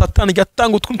 Mbese Satani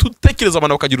yatanga udutekerezo,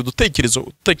 abantu bakagira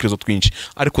udutekerezo twinshi,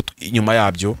 ariko inyuma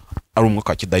yabyo ari umwuka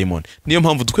wa kidayimoni. Niyo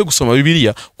mpamvu dukwiye gusoma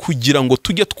Bibiliya kugira ngo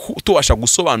tujye tubasha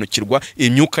gusobanukirwa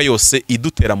imyuka yose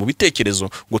idutera mu bitekerezo,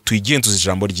 ngo tuyigenzuze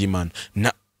ijambo ry'Imana.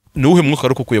 Nuhe mwuka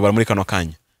ari kukuyobora muri kano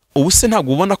kanya? Ubu se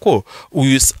ntabwo ubona ko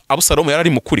uyu Abusalomu yarari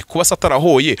mukuri kuba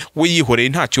satarahoye we yihoreye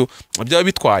ntacyo byaba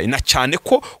bitwaye, na cyane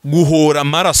ko guhora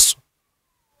amaraso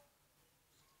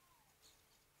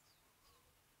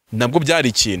nabwo byari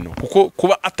ikintu, kuko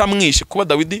kuba atamwishe, kuba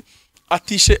Dawidi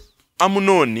atishe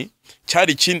Amunoni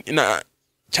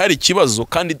cyari ikibazo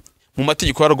kandi mu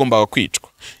mategeko yaragombaga kwicwa.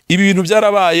 Ibi bintu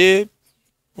byarabaye,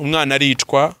 umwana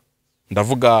aricwa,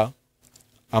 ndavuga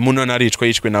Amunoni aricwa,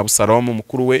 yishwe na Abusalomu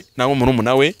mukuru we nawe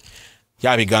murumuna we,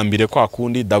 yabigambire kwa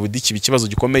kundi Dawidi kiba ikibazo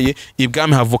gikomeye,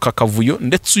 ibwami havuka akavuyo,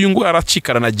 ndetse uyu ngo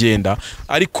aracika aranagenda,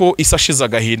 ariko Isi ashize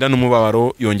agahinda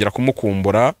n'umubabaro yongera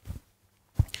kumukumbura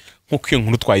nk'uko iyo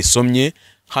nkuru twayisomye.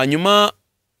 Hanyuma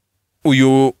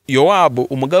uyu Yowabu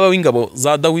umugaba w'ingabo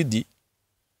za Dawidi,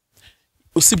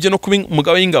 usibye no kuba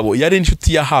umugaba w'ingabo, yari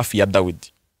inshuti ya hafi ya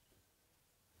Dawidi.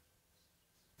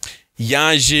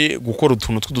 Yaje gukora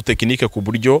utuntu tw'udutekinike ku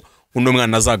buryo uno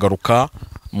mwana azagaruka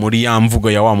muri ya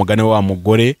mvugo ya wa mugane wa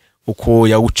mugore, uko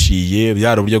yawuciye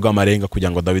byari uburyo bw'amarenga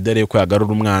kugira ngo Dawidi arebe ko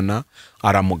yagarura umwana,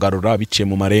 aramugarura biciye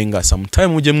mu marenga. Sometime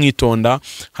mujye mwitonda,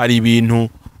 hari ibintu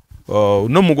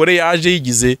no mugore yaje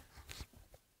yigize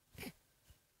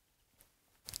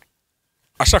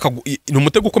ashaka ni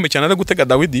umutego ukomeye cyane ari gutega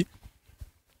Dawidi.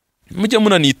 Mujye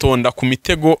munanitonda ku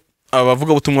mitego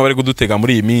abavuga butumwa bari kudutega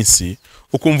muri iyi minsi,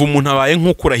 ukumva umuntu abaye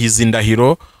nk'ukurahiza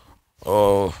indahiro,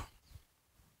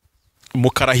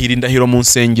 mukarahira indahiro mu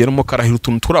nsengero, mukarahira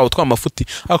utuntu turaho tw'amafuti,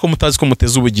 ariko mutazi ko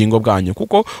muteze ubugingo bwanyu.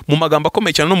 Kuko mu magambo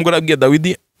akomeye cyane n'umugore abwiye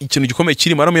Dawidi ikintu gikomeye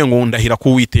kirimo, aramubwira ngo ndahira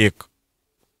ku Uwiteka,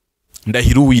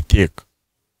 ndahira Uwiteka.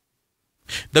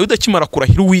 Dawidi akimara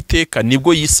kurahira Uwiteka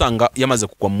nibwo yisanga yamaze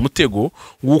kugwa mu mutego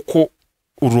w'uko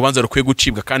urubanza rukwiye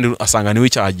gucibwa kandi asanga niwe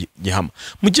icyaha gihama.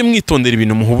 Mujye mwitondera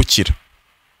ibintu muhubukira,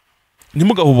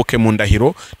 ntimugahubuke mu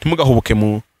ndahiro, ntimugahubuke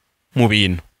mu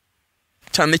bintu,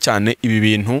 cyane cyane ibi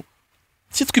bintu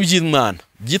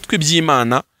byitwa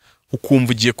iby'Imana,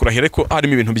 ukumva ugiye kurahira ko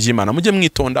harimo ibintu by'Imana. Mujye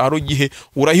mwitonda, hari igihe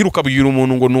urahira ukabwira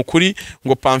umuntu ngo nukuri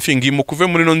ngo pamfingi mukuve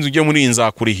muri no nzujye muri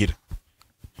nzakurihira.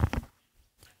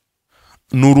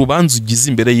 Ni urubanza ugize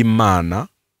imbere y'Imana.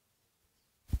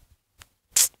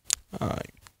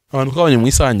 Abantu twabanye mu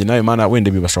isange nawe Imana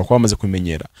wende bibasha kuba bamaze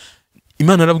kumenyera.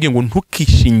 Imana arabwiye ngo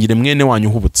ntukishingire mwene wanyu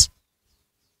uhubutse,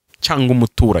 cyangwa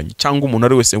umuturanyi, cyangwa umuntu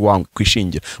ari wese wangu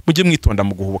kwishingira. Mujye mwitonda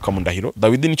mu guhubuka mu ndahiro.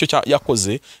 Dawidi nicyo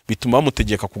yakoze, bituma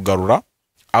bamutegeka kugarura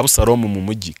Abusalomu mu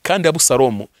mujyi, kandi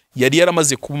Abusalomu yari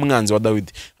yaramaze kuba umwanzi wa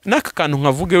Dawidi. N'aka kantu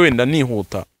nkavuge wenda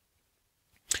nihuta,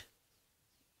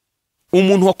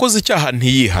 umuntu wakoze icyaha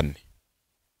ntiyihane,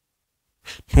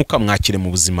 ntukamwakire mu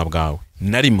buzima bwawe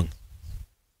na rimwe,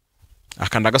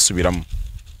 akanda gasubiramo.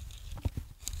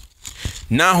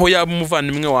 Naho yaba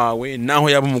umuvandimwe wawe, naho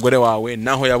yaba umugore wawe,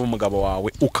 naho yaba umugabo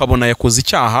wawe, ukabona yakoze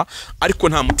icyaha ariko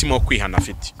nta mutima wo kwihana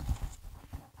afite,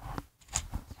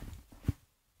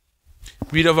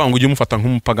 biravanga ujye umufata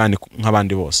nk'umupagani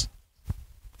nk'abandi bose.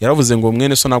 Yaravuze ngo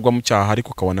mwene so nagwa mu cyaha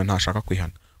ariko ukabona ntashaka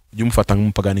kwihana, ujye umufata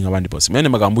nk'umupagani nk'abandi bose. Mwene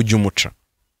magambo ujye umuca.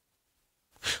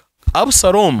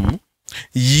 Abusalomu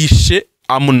yishe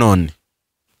Amunoni,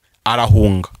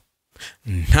 arahunga,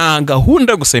 nta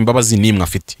gahunda gusaba imbabazi n'imwe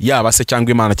afite, yaba se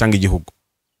cyangwa Imana cyangwa igihugu.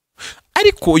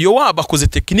 Ariko Yowabu akoze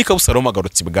tekinike, Abusalomu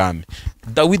agarutse ibwami.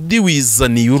 Dawidi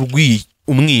wizaniye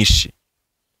umwishi.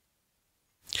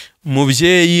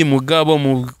 Mubyeyi, mugabo,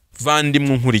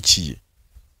 muvandimwe unkurikiye,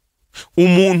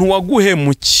 umuntu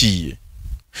waguhemukiye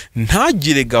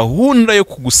ntagire gahunda yo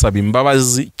kugusaba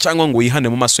imbabazi cyangwa ngo yihane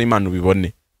mu maso y'Imana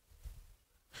ubibone.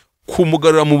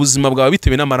 Kumugarura mu buzima bwawe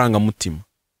bitewe n'amarangamutima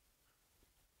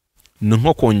ni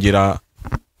nko kongera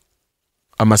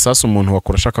amasasu umuntu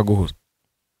wakora ashaka guhuza.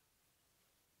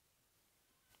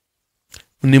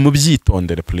 Ni mu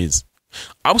byitondere please.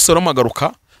 Abusalomu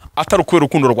agaruka atari ukubera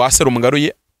urukundo rwa se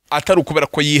rumugaruye, atari ukubera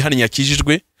ko yihannye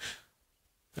yakijijwe,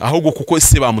 ahubwo kuko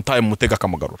se bamutaye mu mutega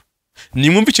akamugarura. Ni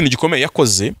mwumva ikintu gikomeye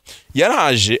yakoze.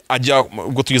 Yaraje ajya,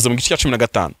 ubwo tugeze mu gice cya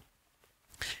 15,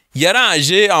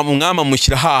 yaraje umwami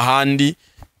amushyira hahandi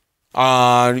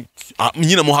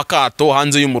nyina mu hakato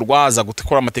hanze y'umurwa, aza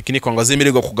gukora amatekinike ngo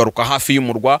azemererwe kugaruka hafi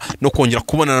y'umurwa no kongera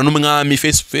kubonana n'umwami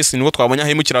face to face. Nibwo twabonye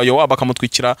ahemukira Yowabu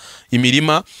akamutwikira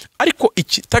imirima. Ariko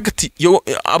iki tagati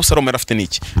Abusalomu yarafite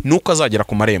niki, nuko azagera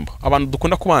ku marembo. Abantu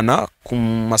dukunda kubana ku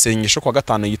masengesho kwa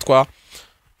gatanu yitwa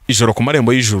ijoro ku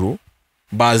marembo y'ijuru,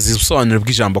 bazi usobanuro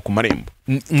bw'ijambo ku marembo.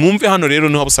 Mwumve hano rero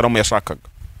niho Abusalomu yashakaga,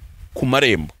 ku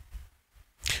marembo,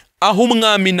 aho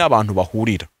umwami n'abantu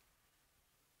bahurira.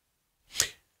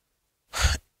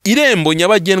 Irembo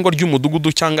nyabagendwa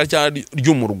ry'umudugudu cyangwa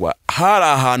ry'umurwa hari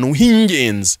ahantu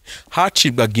h'ingenzi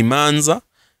hacibwaga imanza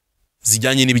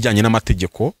zijyanye n'ibijyanye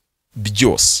n'amategeko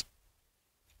byose,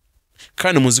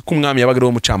 kandi muzi ko umwami yabaga ari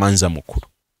wo mucamanza mukuru.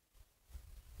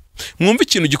 Mwumve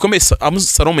ikintu gikomeye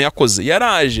Abusalomu yakoze.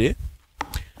 Yaraje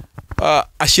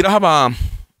ashyiraho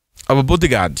aba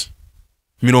bodyguard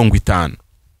 50.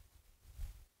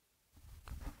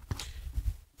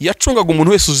 Yacungaga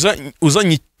umuntu wese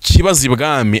uzanye ikibazo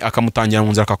ibwami, akamutangira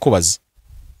mu nzira akakubaza.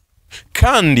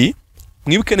 kandi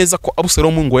mwibuke neza ko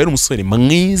Abusalomu ngo yari umusore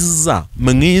mwiza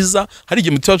hari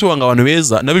igihe mutima tubanga abantu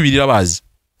beza na Bibiliya irabazi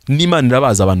n'Imana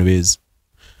irabazi abantu beza.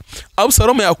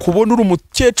 Abusalomu yakubona uri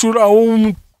umukecuru aho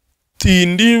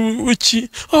umutindi wiki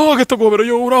agatagobera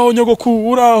yo uraho nyogoko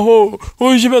uraho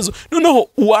ibibazo, noneho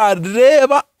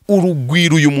wareba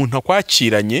urugwiro uyu muntu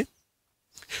akwakiranye,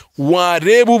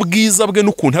 wareba ubwiza bwe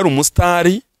n'ukuntu ari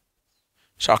umusitari,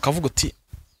 shaka avuga uti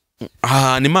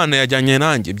ni Imana yajyanye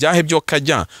nanjye byahe byo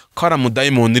kajya ko ari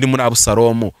umudayimoni uri muri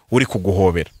Abusalomu uri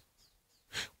kuguhobera,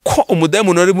 ko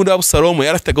umudayimoni uri muri Abusalomu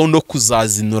yarafite gahunda yo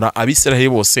kuzazinura Abisiraheli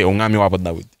bose umwami wabo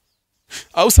Dawidi.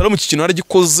 Abusalomu iki kintu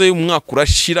yaragikoze, umwaka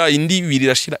urashira, indi ibiri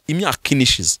irashira, imyaka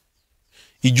inishize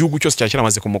igihugu cyose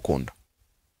cyaramaze kumukunda,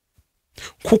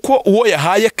 kuko uwo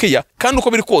yahaye keya, kandi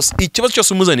uko biri kose ikibazo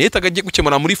cyose umuzaniye yitaga agiye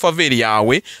gukemura muri faveri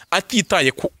yawe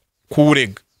atitaye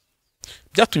kuwurega.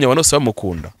 Byatumye abantu bose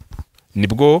bamukunda,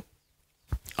 nibwo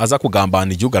aza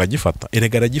kugambana igihugu aragifata,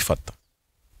 erega aragifata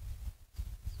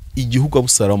igihugu.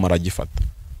 Abusalomu aragifata,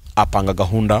 apanga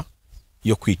gahunda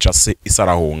yo kwica se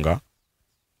Isarahunga.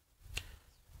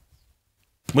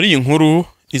 Muri iyi nkuru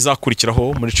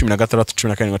izakurikiraho muri 16,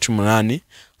 17, 18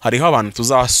 hariho abantu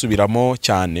tuzasubiramo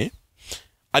cyane,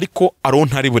 ariko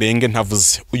arontari burenge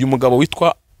ntavuze. Uyu mugabo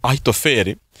witwa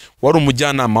Ahitofeli wari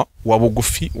umujyanama wa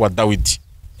bugufi wa Dawidi,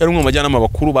 yari umwe mu bajyanama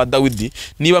bakuru ba Dawidi.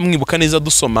 Niba mwibuka neza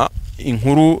dusoma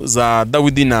inkuru za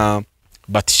Dawidi na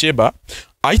Batisheba,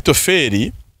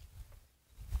 Ahitofeli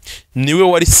niwe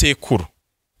wari sekuru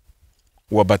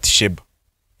wa Batisheba.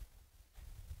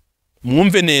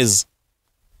 Mwumve neza,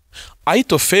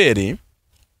 Ahitofeli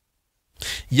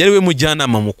yari we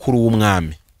mujyanama mukuru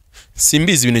w'umwami.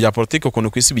 Simbizi ibintu bya politike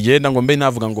ukuntu kwisi bigenda ngo mbe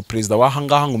navuga ngo president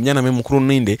wahangaha ngo umujyanama mukuru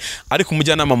ninde, ariko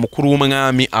umujyanama mukuru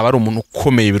w'umwami aba ari umuntu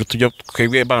ukomeye biruta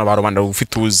twebwe bana barubanda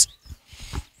ufite uzi.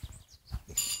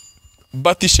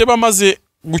 Batisheba maze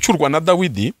gucyurwa na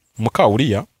Dawidi muka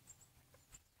Uriya,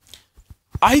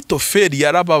 Ahitofeli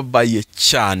yarababaye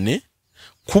cyane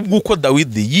kubw'uko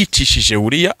Dawidi yicishije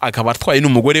Uriya akaba atwaye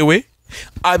n'umugore we,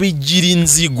 abigira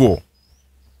inzigo.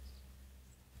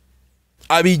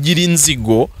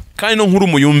 Kandi no nkuru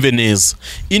muyumve neza,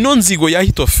 ino nzigo ya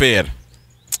Ahitofeli,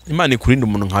 Imana ikurinda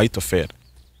umuntu nka Ahitofeli.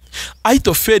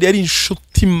 Ahitofeli yari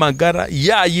inshuti magara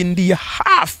yayindi ya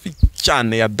hafi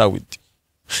cyane ya Dawidi,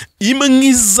 imwe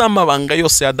iz'amabanga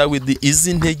yose ya Dawidi,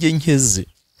 izi ntege nkeze.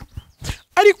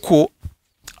 Ariko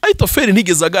Ahitofeli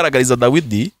ntigeze agaragariza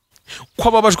Dawidi ko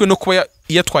ababajwe no kuba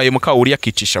yatwaye muka Uriya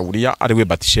akicisha Uriya ari we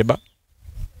Batisheba.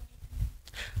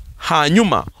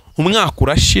 Hanyuma umwaka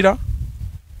urashira,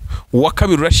 uwa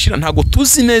kabiri urashira, ntago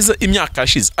tuzi neza imyaka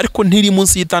yashize, ariko ntiri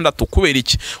munsi y'itandatu. Kubera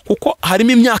iki? Kuko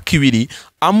harimo imyaka ibiri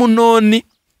Amunoni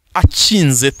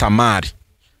akinze Tamari,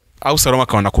 Abusalomu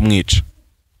akabona kumwica,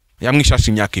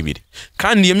 yamwishashe imyaka ibiri.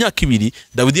 Kandi iyo myaka ibiri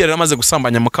Dawidi yari amaze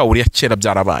gusambanya muka Uriya kera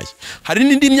byarabaye. Hari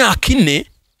n'indi myaka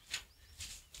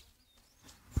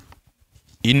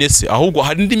ine se, ahubwo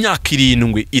hari n'indi myaka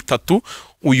 7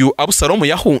 uyu Abusalomu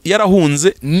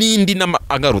yarahunze n'indi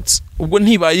agarutse, ubwo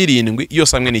ntibaye 7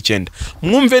 yose hamwe n'9.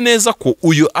 Mwumve neza ko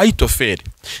uyu Ahitofeli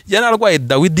yararwaye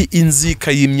Dawidi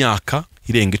inzika y'imyaka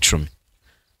irenga 10.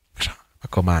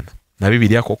 Akomana na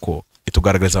Bibiliya koko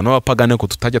itugaragariza n'abapagane ko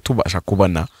tutajya tubasha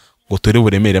kubona ngo tore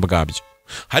uburemere bwabyo.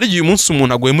 Hari igihe umunsi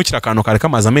umuntu aguhemukira akantu kare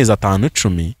kamaze amezi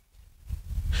 5-10,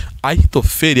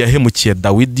 Ahitofeli yahemukiye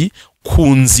Dawidi ku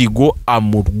nzigo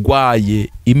amurwaye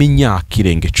imyaka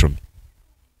irenga 10.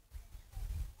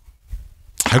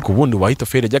 Ariko ubundi wa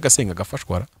Ahitofeli ajya gasenga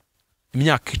agafashwara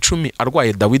imyaka 10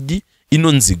 arwaye Dawidi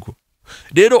ino nzigo.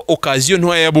 Rero okaziyo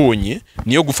nto yabonye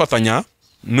niyo gufatanya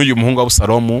n'uyu muhungu wa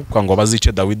Abusalomu kwa ngo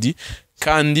bazice Dawidi,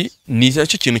 kandi ni cyo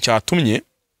kintu cyatumye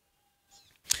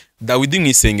Dawidi mu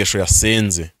isengesho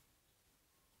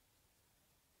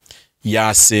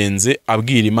yasenze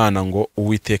abwira Imana ngo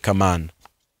Uwiteka Mana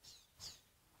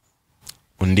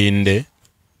undinde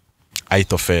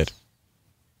Ahitofeli,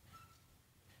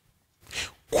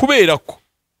 kubera ko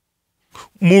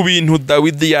mu bintu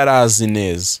Dawidi yarazi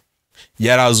neza,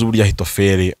 yarazi uburyo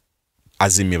Ahitofeli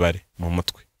azi imibare mu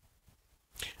mutwe.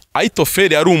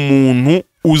 Ahitofeli ari umuntu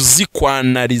uzi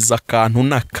kwanariza akantu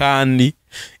n'akandi.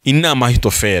 Inama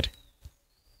Ahitofeli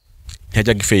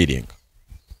ntiyajyaga ifeiringa,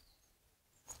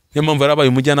 niyo mpamvu yarabaye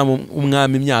umujyanama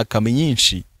w'umwami imyaka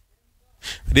myinshi.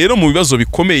 Rero mu bibazo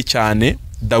bikomeye cyane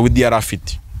Dawidi yari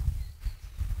afite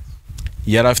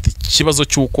ikibazo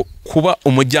cy'uko kuba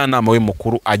umujyanama we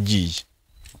mukuru agiye,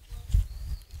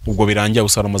 ubwo birangiye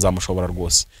Abusalomu azamushobora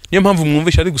rwose. Niyo mpamvu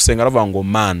mwumvisha ari gusenga aravuga ngo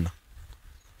Mana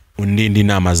undinde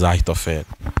inama za Ahitofeli.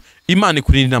 Imana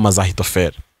ikurinde inama za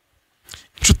Ahitofeli,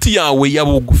 inshuti yawe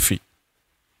yabugufi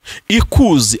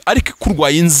ikuzi ariko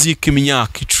ikurwaye inzika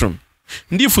imyaka 10.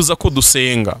 Ndifuza ko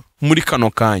dusenga muri kano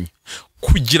kanya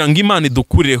kugira ngo Imana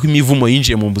idukurireho imivumo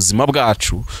yinjiye mu buzima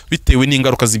bwacu bitewe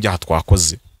n'ingaruka z'ibyaha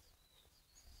twakoze.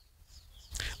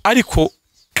 Ariko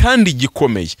kandi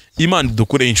gikomeye, Imana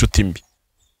idukureho inshuti mbi.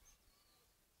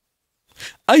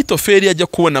 Ahitofeli yajya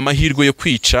kubona amahirwe yo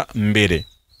kwica mbere,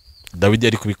 Dawidi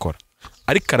yari kubikora,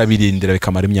 ariko arabirindira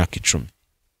bikamara imyaka 10.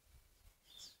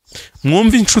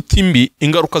 Mwumva inshuti mbi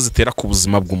ingaruka zitera ku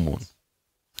buzima bw'umuntu.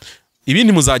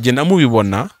 Ibindi muzagenda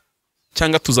mubibona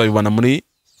cyangwa tuzabibona muri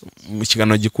mu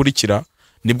kiganiro gikurikira,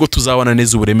 nibwo tuzabona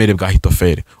neza uburemere bwa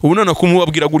Ahitofeli. Ubu none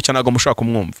kumubabwira gutya ntago mushaka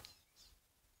kumwumva.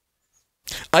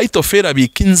 Ahitofeli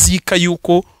abika inzika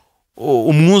yuko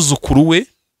umwuzukuru we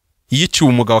yiciwe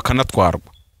umugabo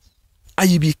akanatwarwa,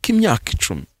 ayibika imyaka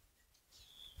 10.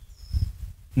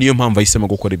 Niyo mpamvu ahisemo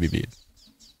gukora ibi bintu.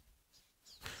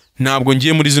 Ntabwo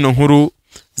ngiye muri zino nkuru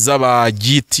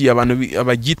z'abagiti,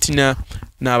 abagiti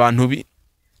n'abantu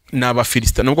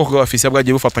n'abafilisita, nubwo ko abafilisita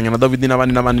bwagiye bufatanya na Dawidi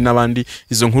n'abandi.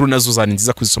 Izo nkuru nazo zari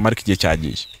nziza kuzisoma ariko igihe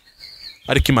cyagiye.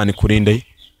 Ariko Imana ikurinde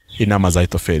inama za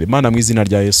Ahitofeli. Mana mu izina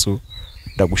rya Yesu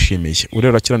ndagushimiye.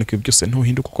 Urera kiraniko byose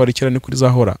ntuhinduka uko ari kirane kuri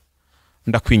zahora.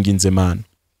 Ndakwinginze Mana,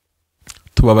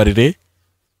 tubabarire,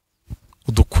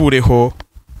 udukureho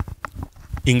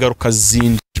ingaruka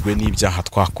zinjwe n'ibyaha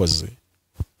twakoze.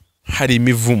 Hari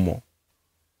imivumo,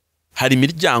 hari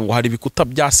imiryango, hari ibikuta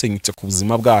byasenyutse ku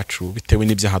buzima bwacu bitewe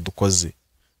n'ibyaha dukoze.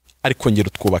 Ariko ngera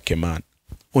utwubake Mana,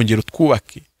 ongera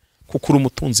utwubake kuko uri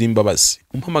umutunzi w'imbabazi.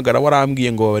 Umpamagara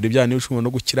warambwiye ngo babari ibyaha n'ibicumuro no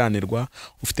gukiranirwa,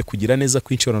 ufite kugira neza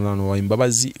kwinshorano wawe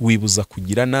imbabazi, wibuza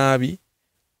kugira nabi,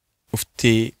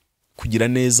 ufite kugira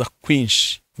neza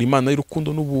kwinshi. Uri Imana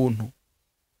y'urukundo n'ubuntu.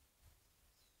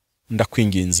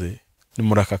 Ndakwinginze ni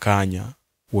muri aka kanya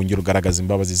wongera ugaragaza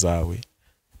imbabazi zawe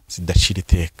zidashira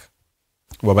iteka,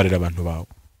 ubabarira abantu bawe.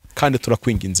 Kandi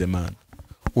turakwinginze Mana,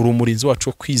 uri umurinzi wacu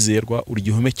wo kwizerwa, uri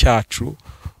igihome cyacu,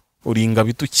 uri ingabo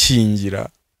idukingira.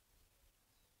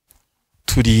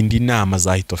 Turinde inama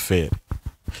za Ahitofeli,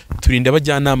 turinde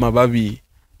abajyanama babi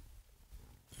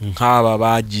nk'aba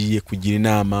bagiye kugira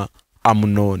inama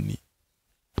Amunoni.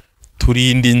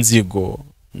 Turinde inzigo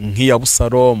nk'iya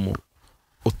Abusalomu,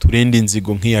 uturinde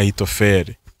inzigo nk'iya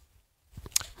Ahitofeli.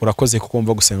 Urakoze kuko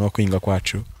wumva gusenga kwinga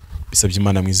kwacu. Bisabye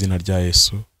Imana mu izina rya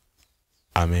Yesu.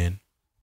 Amen.